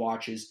watch, two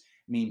watches.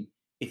 I mean,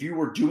 if you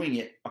were doing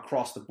it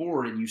across the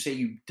board and you say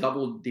you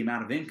doubled the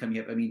amount of income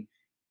you have, I mean,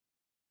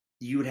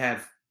 you would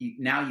have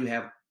now you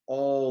have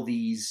all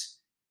these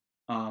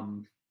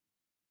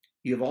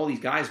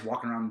guys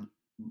walking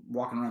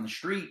around the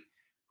street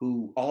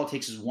who all it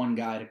takes is one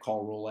guy to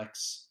call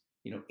Rolex.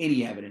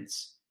 Any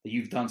evidence that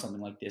you've done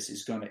something like this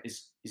is going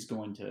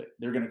to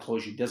they're going to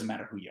close you. It doesn't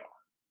matter who you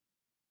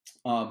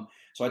are.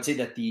 So I'd say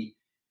that the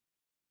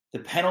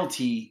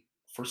penalty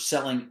for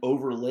selling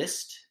over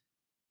list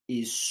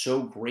is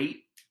so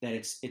great that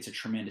it's a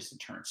tremendous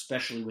deterrent,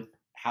 especially with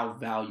how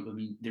valuable. I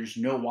mean, there's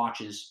no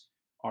watches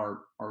are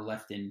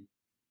left in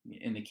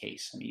the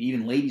case. I mean,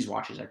 even ladies'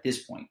 watches at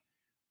this point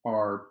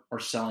are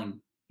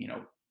selling,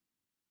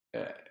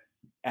 at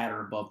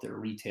or above their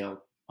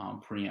retail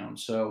pre-owned.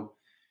 So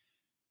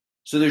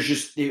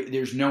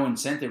there's no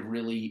incentive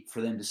really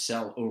for them to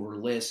sell over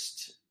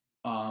list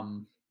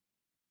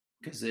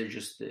because they're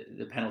just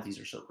the penalties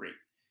are so great.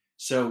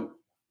 So,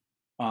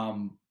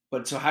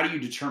 but so how do you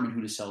determine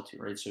who to sell to,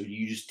 right? So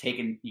you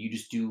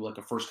just do like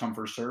a first come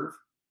first serve.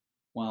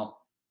 Well,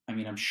 I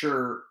mean, I'm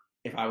sure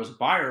if I was a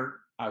buyer,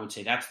 I would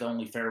say that's the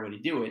only fair way to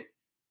do it.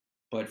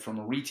 But from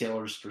a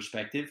retailer's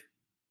perspective,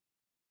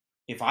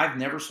 if I've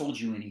never sold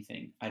you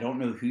anything, I don't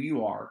know who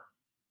you are,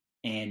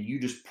 and you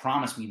just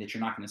promise me that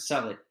you're not going to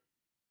sell it,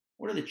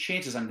 what are the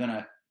chances I'm going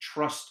to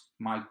trust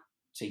my,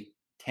 say,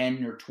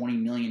 $10 or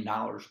 $20 million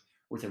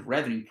worth of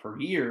revenue per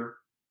year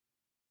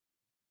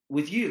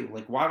with you?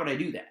 Like, why would I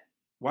do that?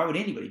 Why would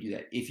anybody do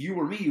that? If you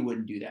were me, you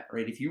wouldn't do that,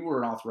 right? If you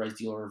were an authorized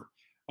dealer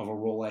of a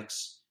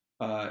Rolex,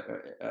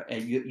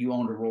 and you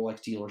owned a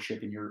Rolex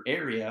dealership in your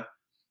area,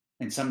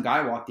 and some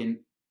guy walked in,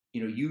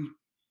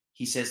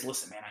 he says,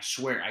 "Listen, man, I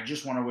swear, I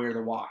just want to wear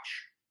the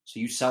watch." So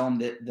you sell him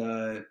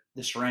the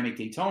ceramic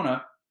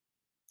Daytona,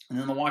 and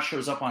then the watch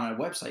shows up on a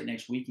website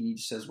next week, and he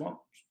just says,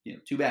 "Well,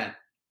 too bad."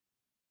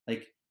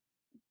 Like,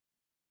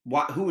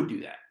 who would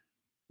do that?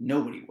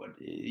 Nobody would.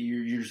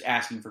 You're just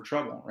asking for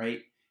trouble,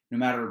 right? No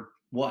matter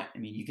what. I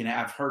mean,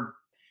 I've heard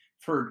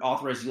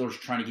authorized dealers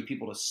trying to get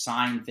people to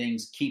sign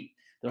things,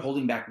 they're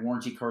holding back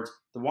warranty cards.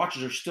 The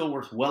watches are still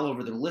worth well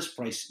over their list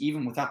price,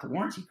 even without the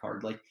warranty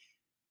card. Like,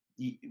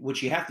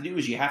 what you have to do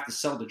is you have to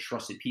sell to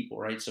trusted people,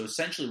 right? So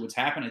essentially what's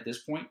happened at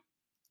this point,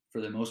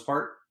 for the most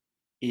part,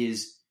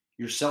 is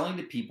you're selling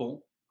to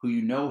people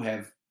who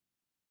have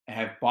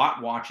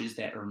bought watches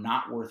that are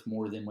not worth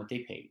more than what they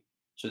paid.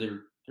 So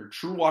they're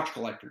true watch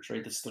collectors,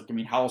 right? That's like, I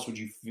mean, how else would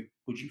you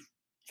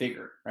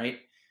figure, right?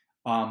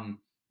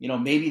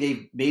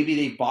 Maybe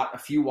they've bought a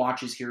few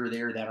watches here or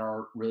there that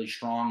are really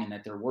strong and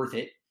that they're worth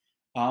it.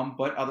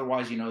 But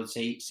otherwise,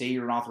 say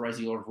you're an authorized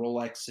dealer of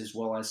Rolex as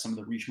well as some of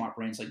the Richemont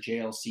brands like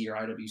JLC or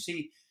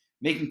IWC,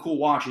 making cool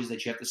watches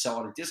that you have to sell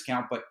at a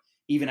discount. But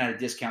even at a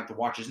discount, the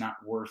watch is not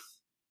worth,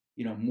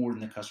 more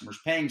than the customer's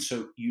paying.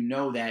 So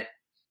that,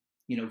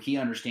 he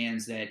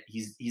understands that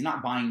he's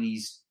not buying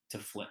these to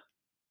flip.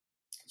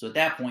 So at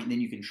that point,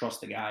 then you can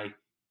trust the guy.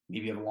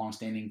 Maybe you have a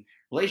long-standing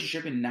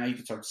relationship, and now you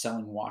can start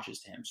selling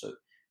watches to him. So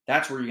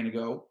that's where you're going to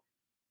go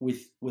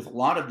with a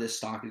lot of this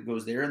stock that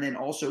goes there, and then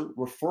also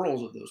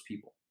referrals of those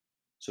people.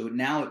 So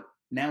now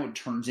it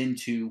turns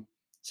into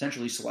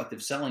essentially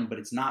selective selling, but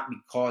it's not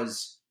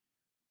because,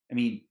 I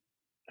mean,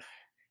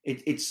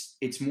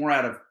 it's more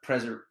out of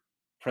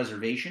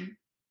preservation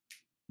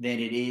than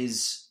it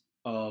is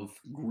of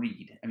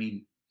greed. I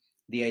mean,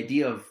 the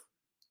idea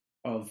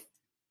of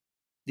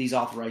these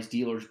authorized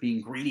dealers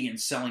being greedy and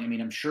selling, I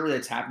mean, I'm sure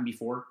that's happened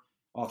before.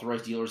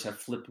 Authorized dealers have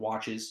flipped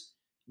watches.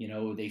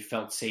 They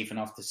felt safe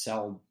enough to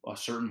sell a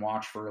certain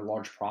watch for a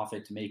large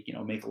profit to make a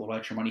little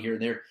extra money here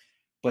and there.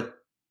 But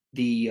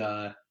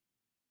to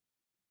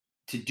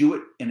do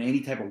it in any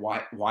type of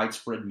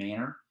widespread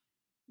manner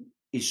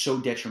is so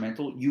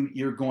detrimental.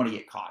 You're going to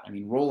get caught. I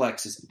mean,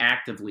 Rolex is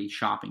actively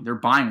shopping. They're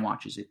buying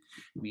watches.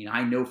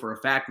 I know for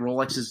a fact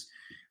Rolex is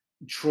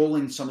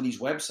trolling some of these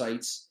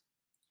websites,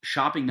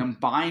 shopping them,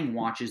 buying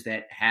watches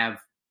that have,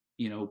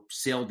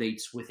 sale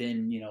dates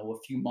within, a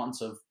few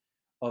months of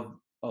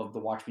the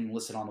watch being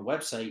listed on the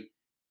website,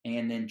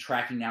 and then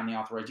tracking down the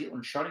authorized dealer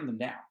and shutting them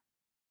down.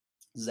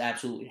 This is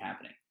absolutely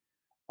happening.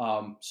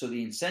 So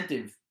the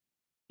incentive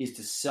is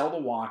to sell the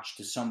watch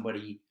to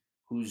somebody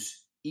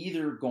who's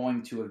either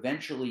going to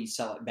eventually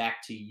sell it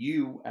back to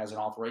you as an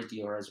authorized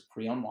dealer as a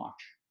pre-owned watch,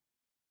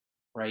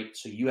 right?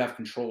 So you have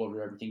control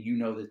over everything. You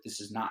know that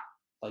this is not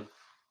like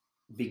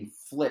being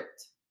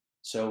flipped.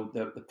 So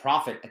the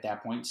profit at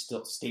that point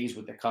still stays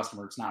with the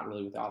customer. It's not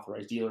really with the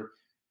authorized dealer.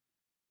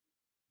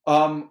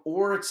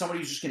 Or it's somebody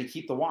who's just going to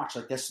keep the watch.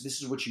 Like this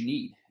is what you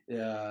need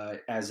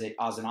as an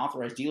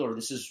authorized dealer.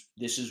 This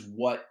is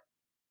what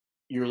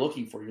you're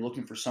looking for. You're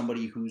looking for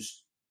somebody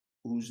who's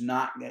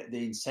not,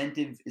 the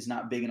incentive is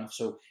not big enough.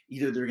 So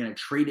either they're going to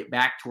trade it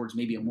back towards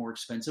maybe a more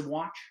expensive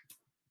watch,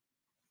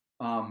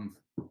 and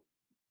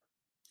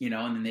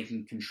then they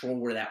can control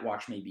where that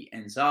watch maybe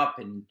ends up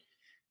and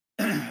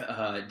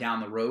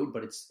down the road,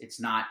 but it's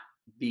not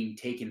being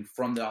taken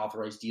from the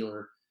authorized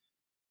dealer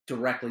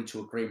directly to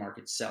a gray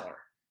market seller.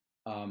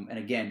 And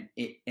again,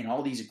 in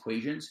all these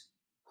equations,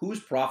 who's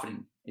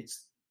profiting?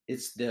 It's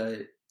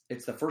the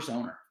first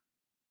owner,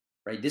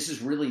 right? This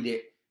is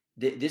really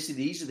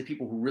these are the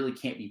people who really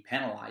can't be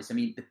penalized. I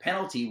mean, the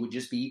penalty would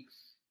just be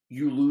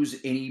you lose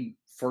any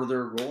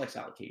further Rolex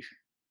allocation.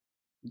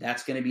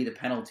 That's going to be the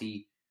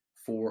penalty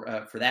for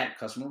that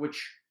customer,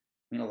 which,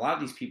 I mean, a lot of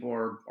these people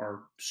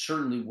are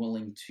certainly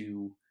willing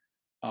to,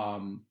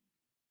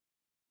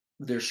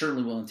 they're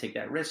certainly willing to take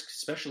that risk,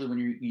 especially when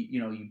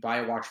you buy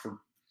a watch for,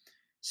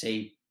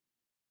 say,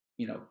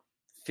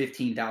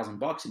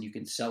 $15,000 and you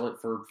can sell it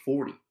for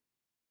 40.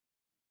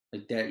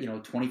 Like that,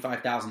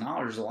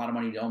 $25,000 is a lot of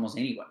money to almost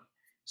anybody.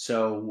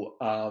 So,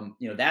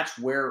 that's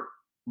where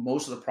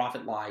most of the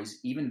profit lies,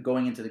 even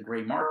going into the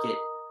gray market.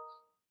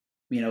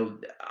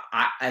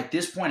 At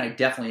this point,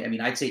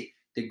 I'd say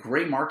the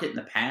gray market in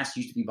the past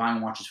used to be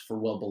buying watches for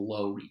well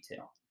below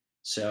retail.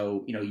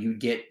 So, you'd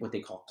get what they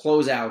call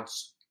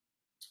closeouts,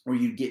 or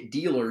you'd get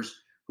dealers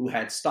who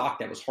had stock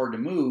that was hard to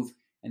move,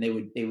 and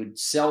they would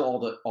sell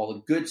all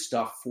the good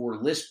stuff for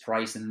list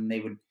price, and then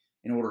they would,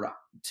 in order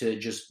to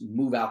just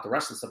move out the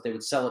rest of the stuff, they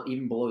would sell it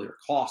even below their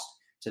cost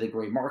to the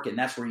gray market. And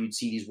that's where you'd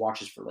see these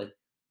watches for like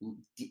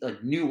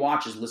new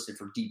watches listed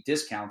for deep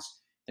discounts,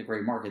 the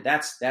gray market.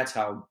 That's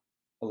how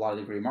a lot of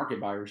the gray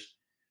market buyers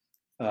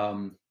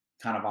kind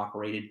of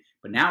operated.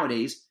 But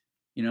nowadays,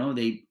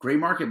 gray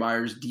market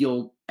buyers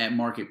deal at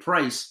market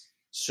price.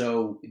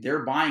 So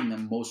they're buying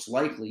them most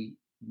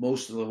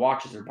of the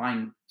watches they're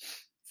buying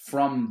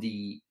from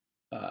the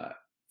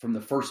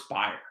first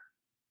buyer,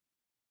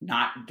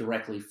 not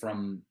directly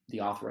from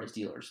the authorized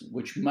dealers,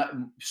 which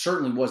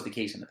certainly was the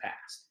case in the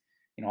past.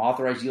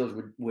 Authorized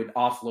dealers would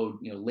offload,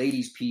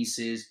 ladies'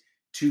 pieces,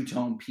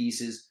 two-tone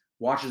pieces,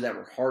 watches that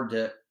were hard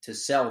to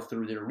sell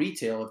through their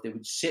retail. If they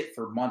would sit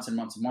for months and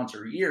months and months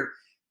or a year,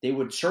 they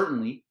would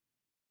certainly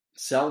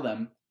sell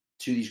them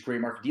to these gray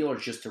market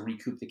dealers just to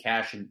recoup the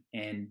cash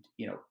and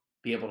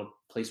be able to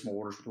place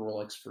more orders with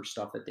Rolex for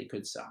stuff that they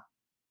could sell.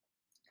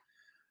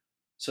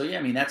 So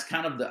yeah, that's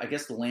kind of the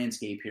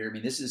landscape here.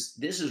 This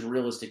is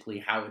realistically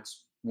how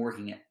it's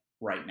working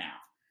right now.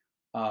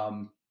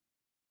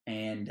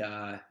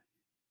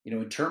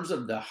 In terms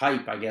of the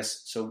hype, I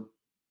guess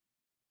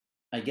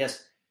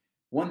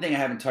one thing I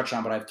haven't touched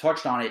on, but I've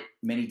touched on it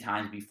many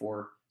times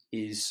before,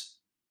 is,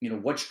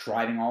 what's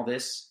driving all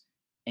this.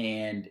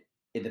 And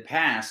in the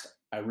past,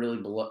 I really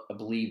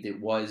believed it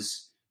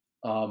was,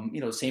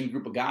 the same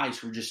group of guys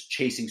who were just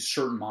chasing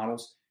certain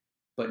models.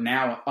 But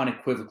now,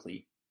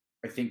 unequivocally,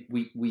 I think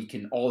we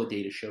can, all the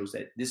data shows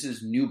that this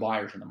is new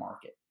buyers in the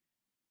market.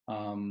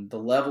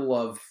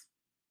 The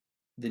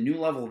new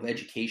level of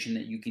education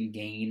that you can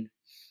gain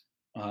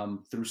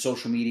through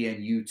social media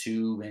and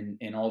YouTube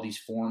and all these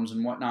forums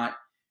and whatnot,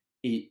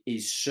 it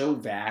is so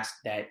vast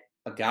that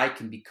a guy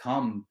can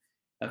become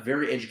a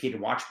very educated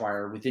watch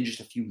buyer within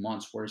just a few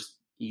months, whereas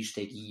it used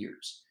to take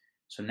years.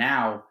 So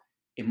now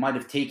it might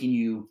have taken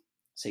you,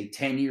 say,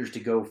 10 years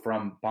to go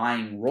from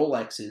buying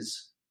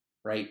Rolexes,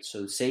 right?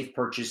 So safe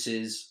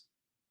purchases,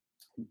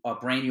 a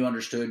brand you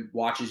understood,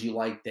 watches you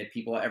liked that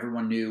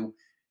everyone knew,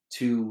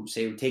 to,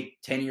 say, it would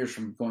take 10 years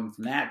from going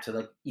from that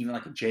to even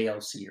a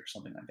JLC or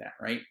something like that,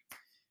 right?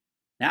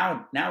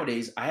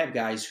 Nowadays, I have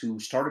guys who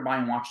started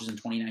buying watches in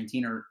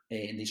 2019, and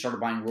they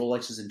started buying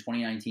Rolexes in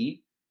 2019,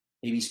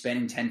 maybe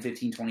spending $10,000,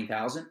 $15,000,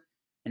 $20,000,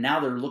 and now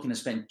they're looking to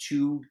spend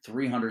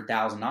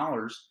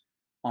 $200,000-$300,000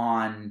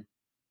 on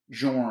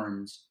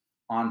Journes,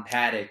 on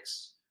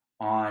Pateks,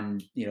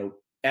 on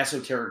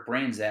esoteric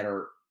brands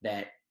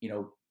that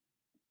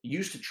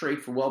used to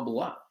trade for well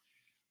below.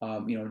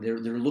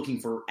 They're looking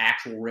for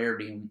actual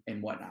rarity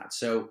and whatnot.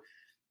 So,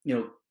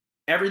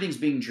 everything's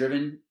being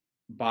driven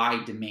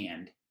by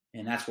demand.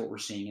 And that's what we're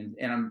seeing.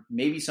 And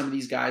maybe some of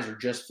these guys are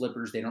just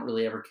flippers. They don't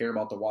really ever care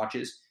about the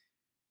watches.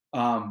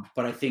 But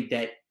I think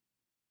that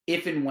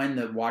if and when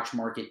the watch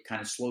market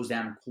kind of slows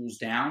down and cools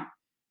down,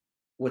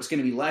 what's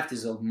going to be left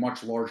is a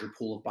much larger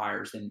pool of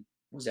buyers than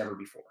was ever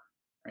before,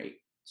 right?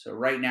 So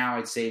right now,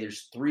 I'd say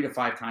there's 3 to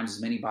 5 times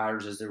as many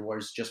buyers as there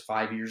was just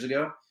 5 years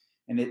ago.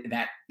 And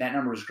that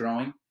number is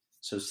growing.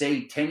 So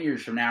say 10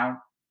 years from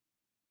now,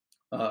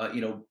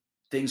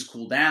 things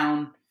cool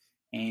down,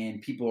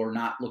 and people are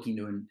not looking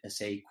to,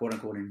 say, quote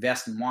unquote,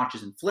 invest in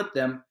watches and flip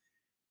them,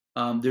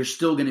 there's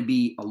still going to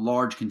be a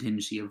large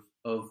contingency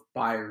of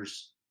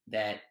buyers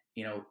that,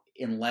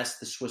 unless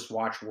the Swiss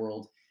watch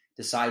world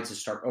decides to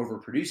start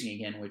overproducing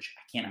again, which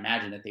I can't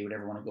imagine that they would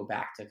ever want to go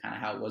back to kind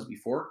of how it was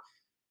before.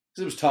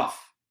 it was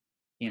tough.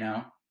 It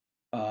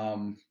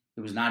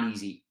was not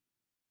easy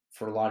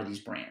for a lot of these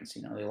brands.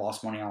 They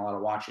lost money on a lot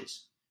of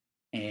watches,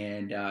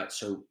 and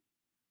so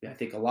I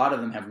think a lot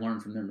of them have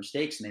learned from their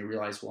mistakes, and they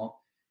realize, well,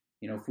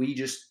 if we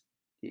just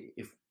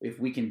if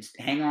we can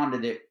hang on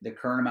to the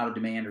current amount of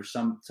demand or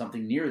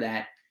something near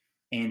that,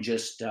 and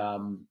just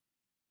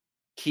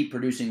keep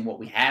producing what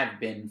we have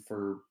been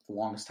for the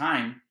longest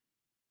time,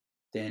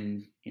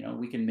 then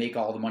we can make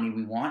all the money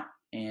we want,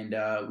 and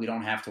we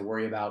don't have to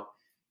worry about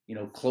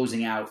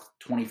closing out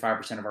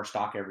 25% of our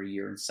stock every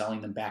year and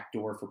selling them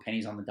backdoor for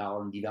pennies on the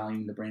dollar and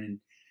devaluing the brand,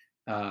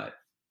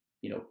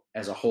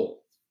 as a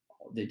whole.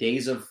 The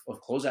days of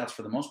closeouts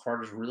for the most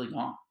part is really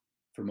gone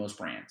for most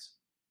brands.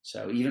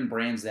 So even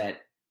brands that,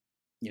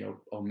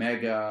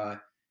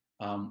 Omega,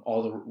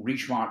 all the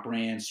Richemont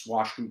brands,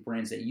 Swatch Group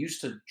brands that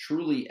used to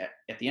truly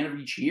at the end of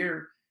each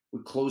year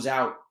would close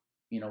out,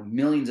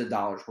 millions of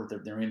dollars worth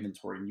of their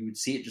inventory. And you would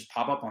see it just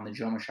pop up on the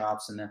Joma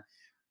shops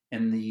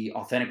and the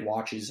Authentic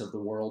Watches of the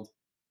world.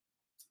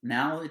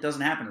 Now it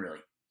doesn't happen really.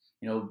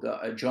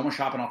 The Joma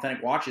shop and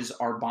Authentic Watches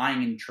are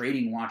buying and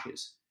trading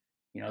watches.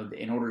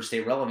 In order to stay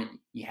relevant,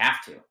 you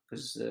have to,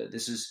 because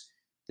this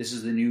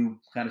is the new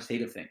kind of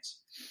state of things.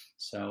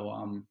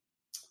 So,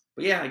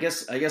 but yeah, I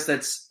guess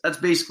that's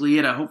basically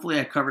it. Hopefully,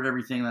 I covered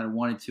everything that I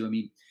wanted to. I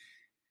mean,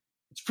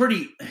 it's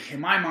pretty, in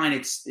my mind,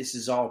 this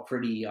is all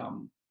pretty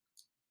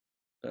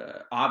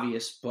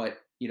obvious, but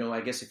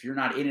I guess if you're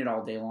not in it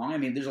all day long, I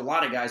mean, there's a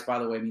lot of guys, by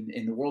the way. I mean,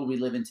 in the world we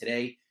live in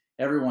today,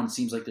 everyone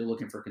seems like they're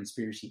looking for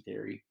conspiracy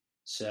theory.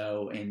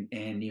 So, and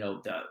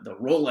the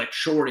Rolex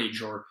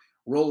shortage or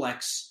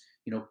Rolex,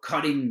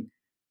 cutting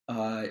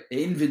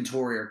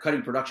inventory or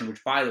cutting production.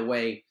 Which, by the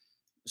way,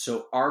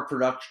 so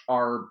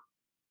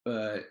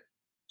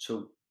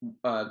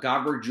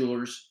Godberg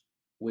Jewelers,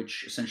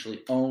 which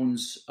essentially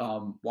owns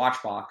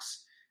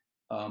Watchbox,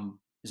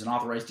 is an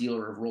authorized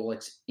dealer of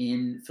Rolex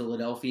in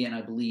Philadelphia, and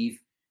I believe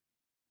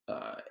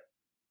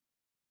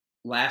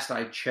last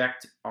I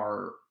checked,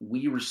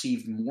 we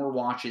received more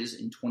watches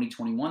in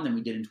 2021 than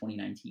we did in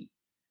 2019.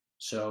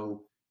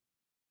 So,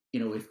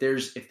 if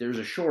there's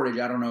a shortage,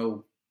 I don't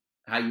know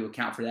how you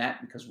account for that,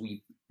 because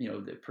the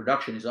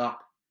production is up,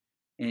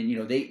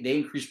 and they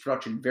increase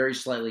production very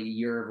slightly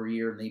year over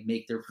year, and they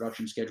make their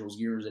production schedules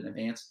years in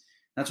advance.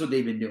 That's what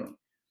they've been doing.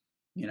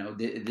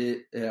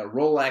 The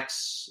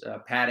Rolex,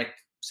 Patek,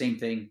 same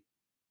thing.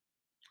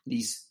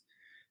 These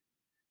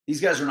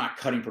guys are not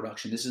cutting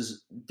production. This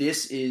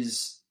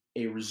is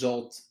a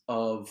result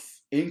of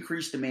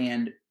increased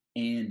demand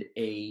and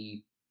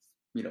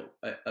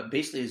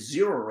basically a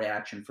zero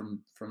reaction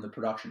from the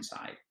production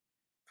side,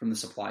 from the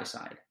supply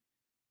side.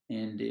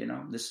 And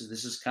this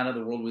is kind of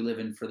the world we live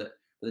in for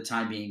the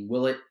time being.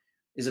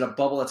 Is it a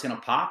bubble that's going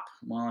to pop?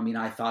 Well, I mean,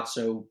 I thought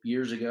so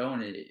years ago,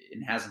 and it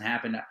hasn't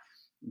happened.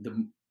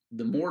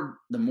 The more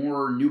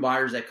new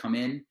buyers that come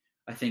in,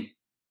 I think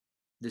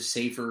the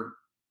safer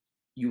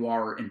you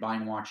are in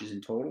buying watches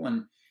in total.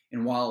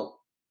 And while,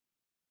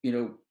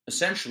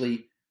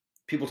 essentially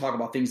people talk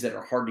about things that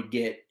are hard to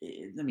get,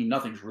 I mean,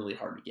 nothing's really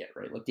hard to get,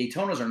 right? Like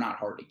Daytonas are not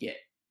hard to get.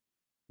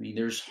 I mean,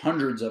 there's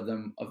hundreds of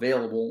them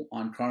available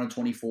on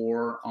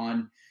Chrono24,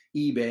 on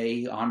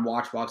eBay, on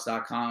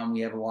Watchbox.com.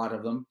 We have a lot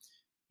of them.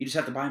 You just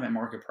have to buy them at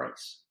market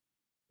price.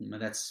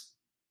 That's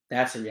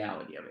the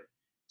reality of it.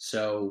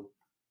 So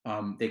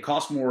they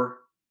cost more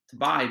to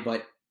buy,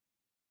 but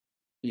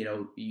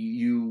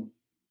you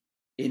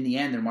in the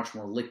end they're much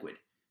more liquid.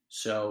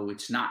 So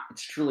it's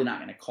truly not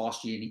going to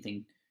cost you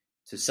anything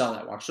to sell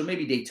that watch. So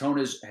maybe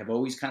Daytonas have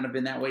always kind of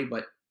been that way,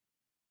 but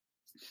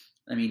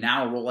I mean,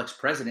 now a Rolex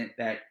President,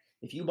 that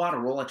if you bought a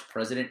Rolex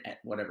President at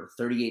whatever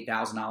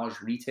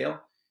 $38,000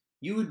 retail,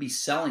 you would be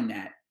selling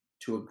that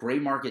to a gray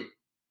market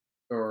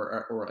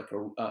or like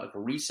a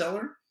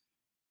reseller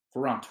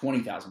for around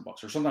 $20,000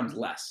 or sometimes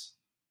less.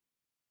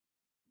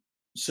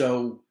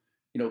 So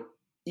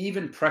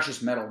even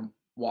precious metal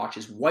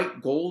watches,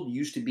 white gold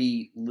used to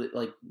be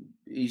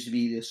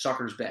the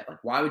sucker's bet.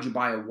 Like, why would you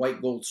buy a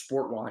white gold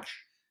sport watch,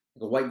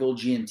 like a white gold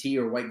GMT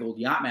or white gold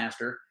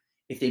Yachtmaster,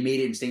 if they made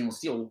it in stainless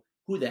steel?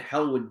 Who the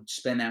hell would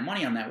spend that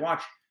money on that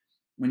watch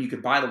when you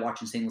could buy the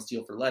watch in stainless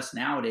steel for less?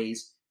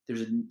 Nowadays,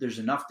 there's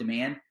enough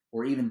demand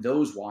where even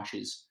those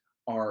watches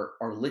are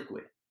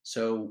liquid.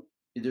 So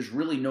there's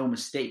really no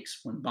mistakes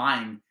when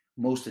buying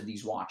most of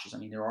these watches. I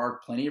mean, there are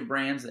plenty of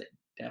brands that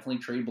definitely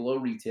trade below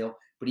retail,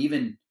 but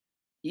even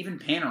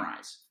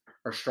Panerais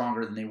are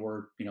stronger than they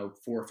were, 4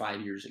 or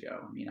 5 years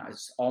ago. I mean,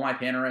 all my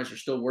Panerais are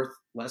still worth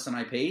less than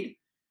I paid.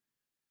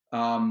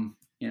 And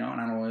I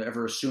don't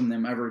ever assume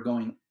them ever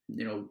going,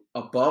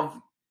 above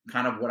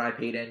kind of what I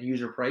paid at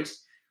user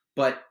price,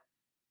 but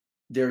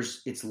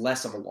it's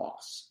less of a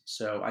loss.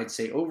 So I'd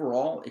say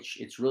overall,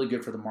 it's really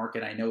good for the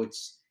market. I know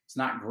it's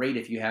not great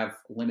if you have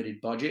a limited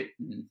budget,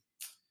 and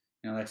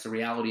that's the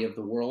reality of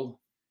the world,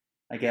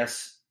 I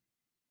guess,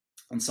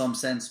 in some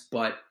sense.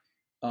 But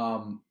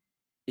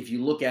if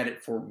you look at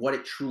it for what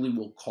it truly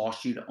will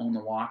cost you to own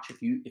the watch,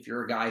 if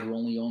you're a guy who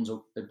only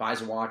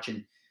buys a watch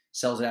and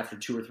sells it after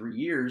 2 or 3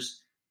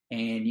 years,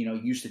 and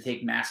used to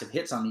take massive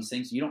hits on these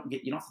things. You don't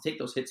have to take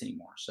those hits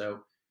anymore. So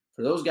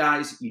for those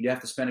guys, you'd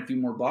have to spend a few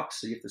more bucks,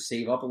 so you have to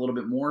save up a little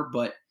bit more.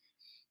 But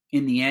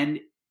in the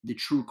end, the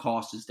true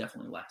cost is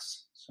definitely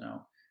less.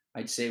 So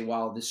I'd say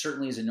while this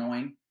certainly is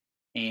annoying,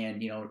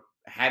 and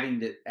having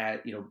to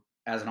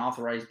as an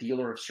authorized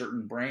dealer of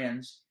certain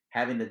brands,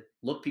 having to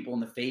look people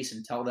in the face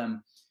and tell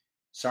them,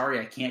 sorry,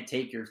 I can't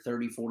take your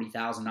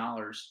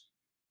 $30,000-$40,000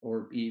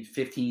 or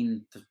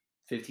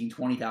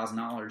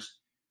 $20,000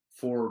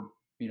 for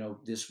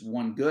this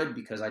one good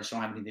because I just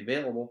don't have anything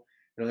available.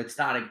 It's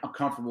not a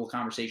comfortable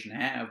conversation to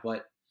have,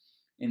 but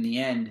in the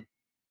end,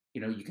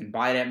 you can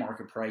buy it at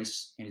market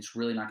price, and it's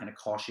really not going to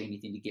cost you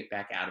anything to get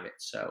back out of it.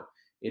 So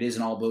it is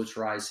an all boats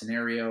rise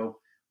scenario.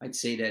 I'd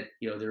say that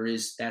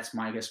that's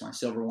my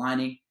silver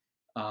lining.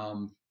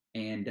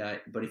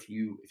 But if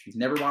you've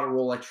never bought a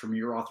Rolex from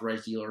your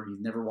authorized dealer,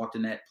 you've never walked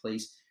in that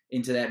place,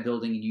 into that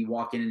building, and you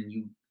walk in and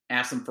you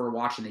ask them for a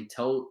watch, and they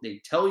tell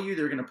you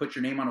they're going to put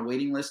your name on a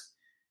waiting list,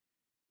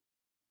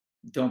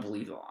 don't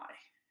believe the lie.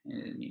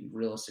 I mean,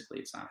 realistically,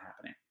 it's not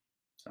happening.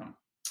 So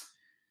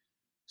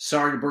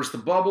sorry to burst the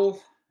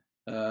bubble.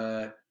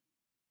 And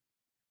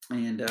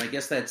I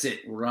guess that's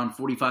it. We're on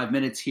 45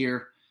 minutes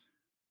here.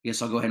 I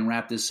guess I'll go ahead and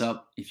wrap this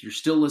up. If you're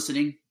still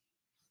listening,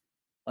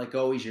 like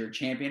always, you're a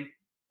champion.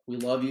 We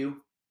love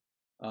you.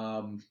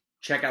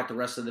 Check out the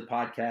rest of the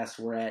podcast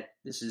I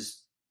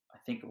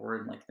think we're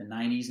in like the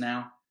 90s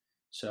now.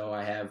 So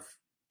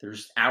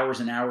there's hours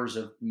and hours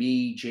of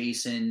me,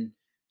 Jason,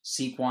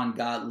 Sequan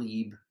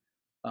Gottlieb,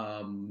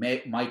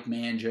 Mike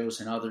Manjos,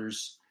 and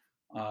others.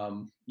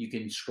 You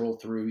can scroll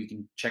through. You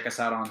can check us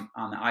out on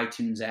the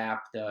iTunes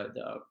app,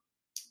 the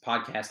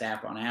podcast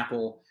app on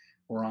Apple.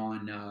 We're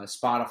on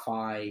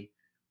Spotify.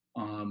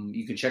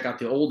 You can check out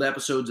the old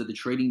episodes of the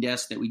Trading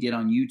Desk that we did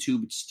on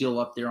YouTube. It's still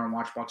up there on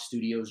Watchbox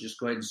Studios. Just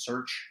go ahead and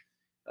search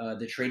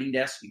the Trading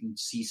Desk. You can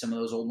see some of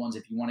those old ones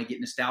if you want to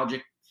get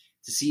nostalgic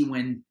to see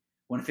when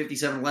a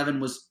 5711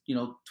 was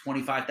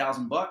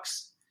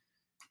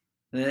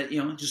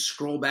 $25,000. Just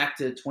scroll back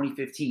to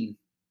 2015.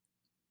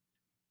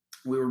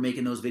 We were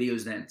making those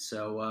videos then.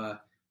 So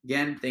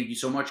again, thank you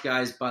so much,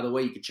 guys. By the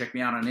way, you can check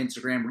me out on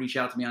Instagram. Reach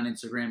out to me on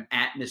Instagram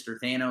at Mr.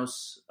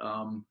 Thanos.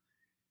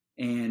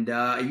 And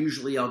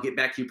I'll get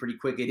back to you pretty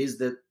quick. It is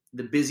the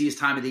busiest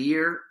time of the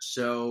year,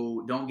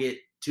 so don't get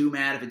too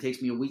mad if it takes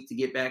me a week to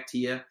get back to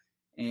you.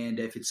 And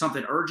if it's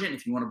something urgent,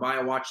 if you want to buy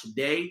a watch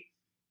today,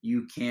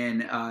 you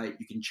can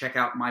check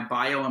out my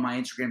bio on my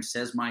Instagram.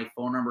 Says my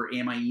phone number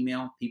and my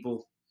email.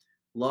 People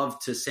love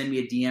to send me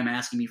a DM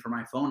asking me for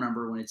my phone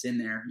number when it's in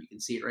there. You can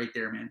see it right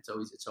there, man.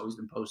 It's always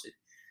been posted.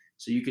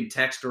 So you can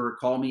text or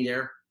call me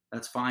there.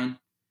 That's fine.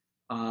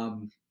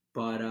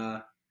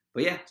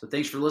 But yeah, so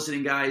thanks for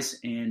listening, guys,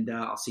 and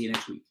I'll see you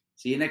next week.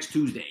 See you next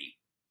Tuesday.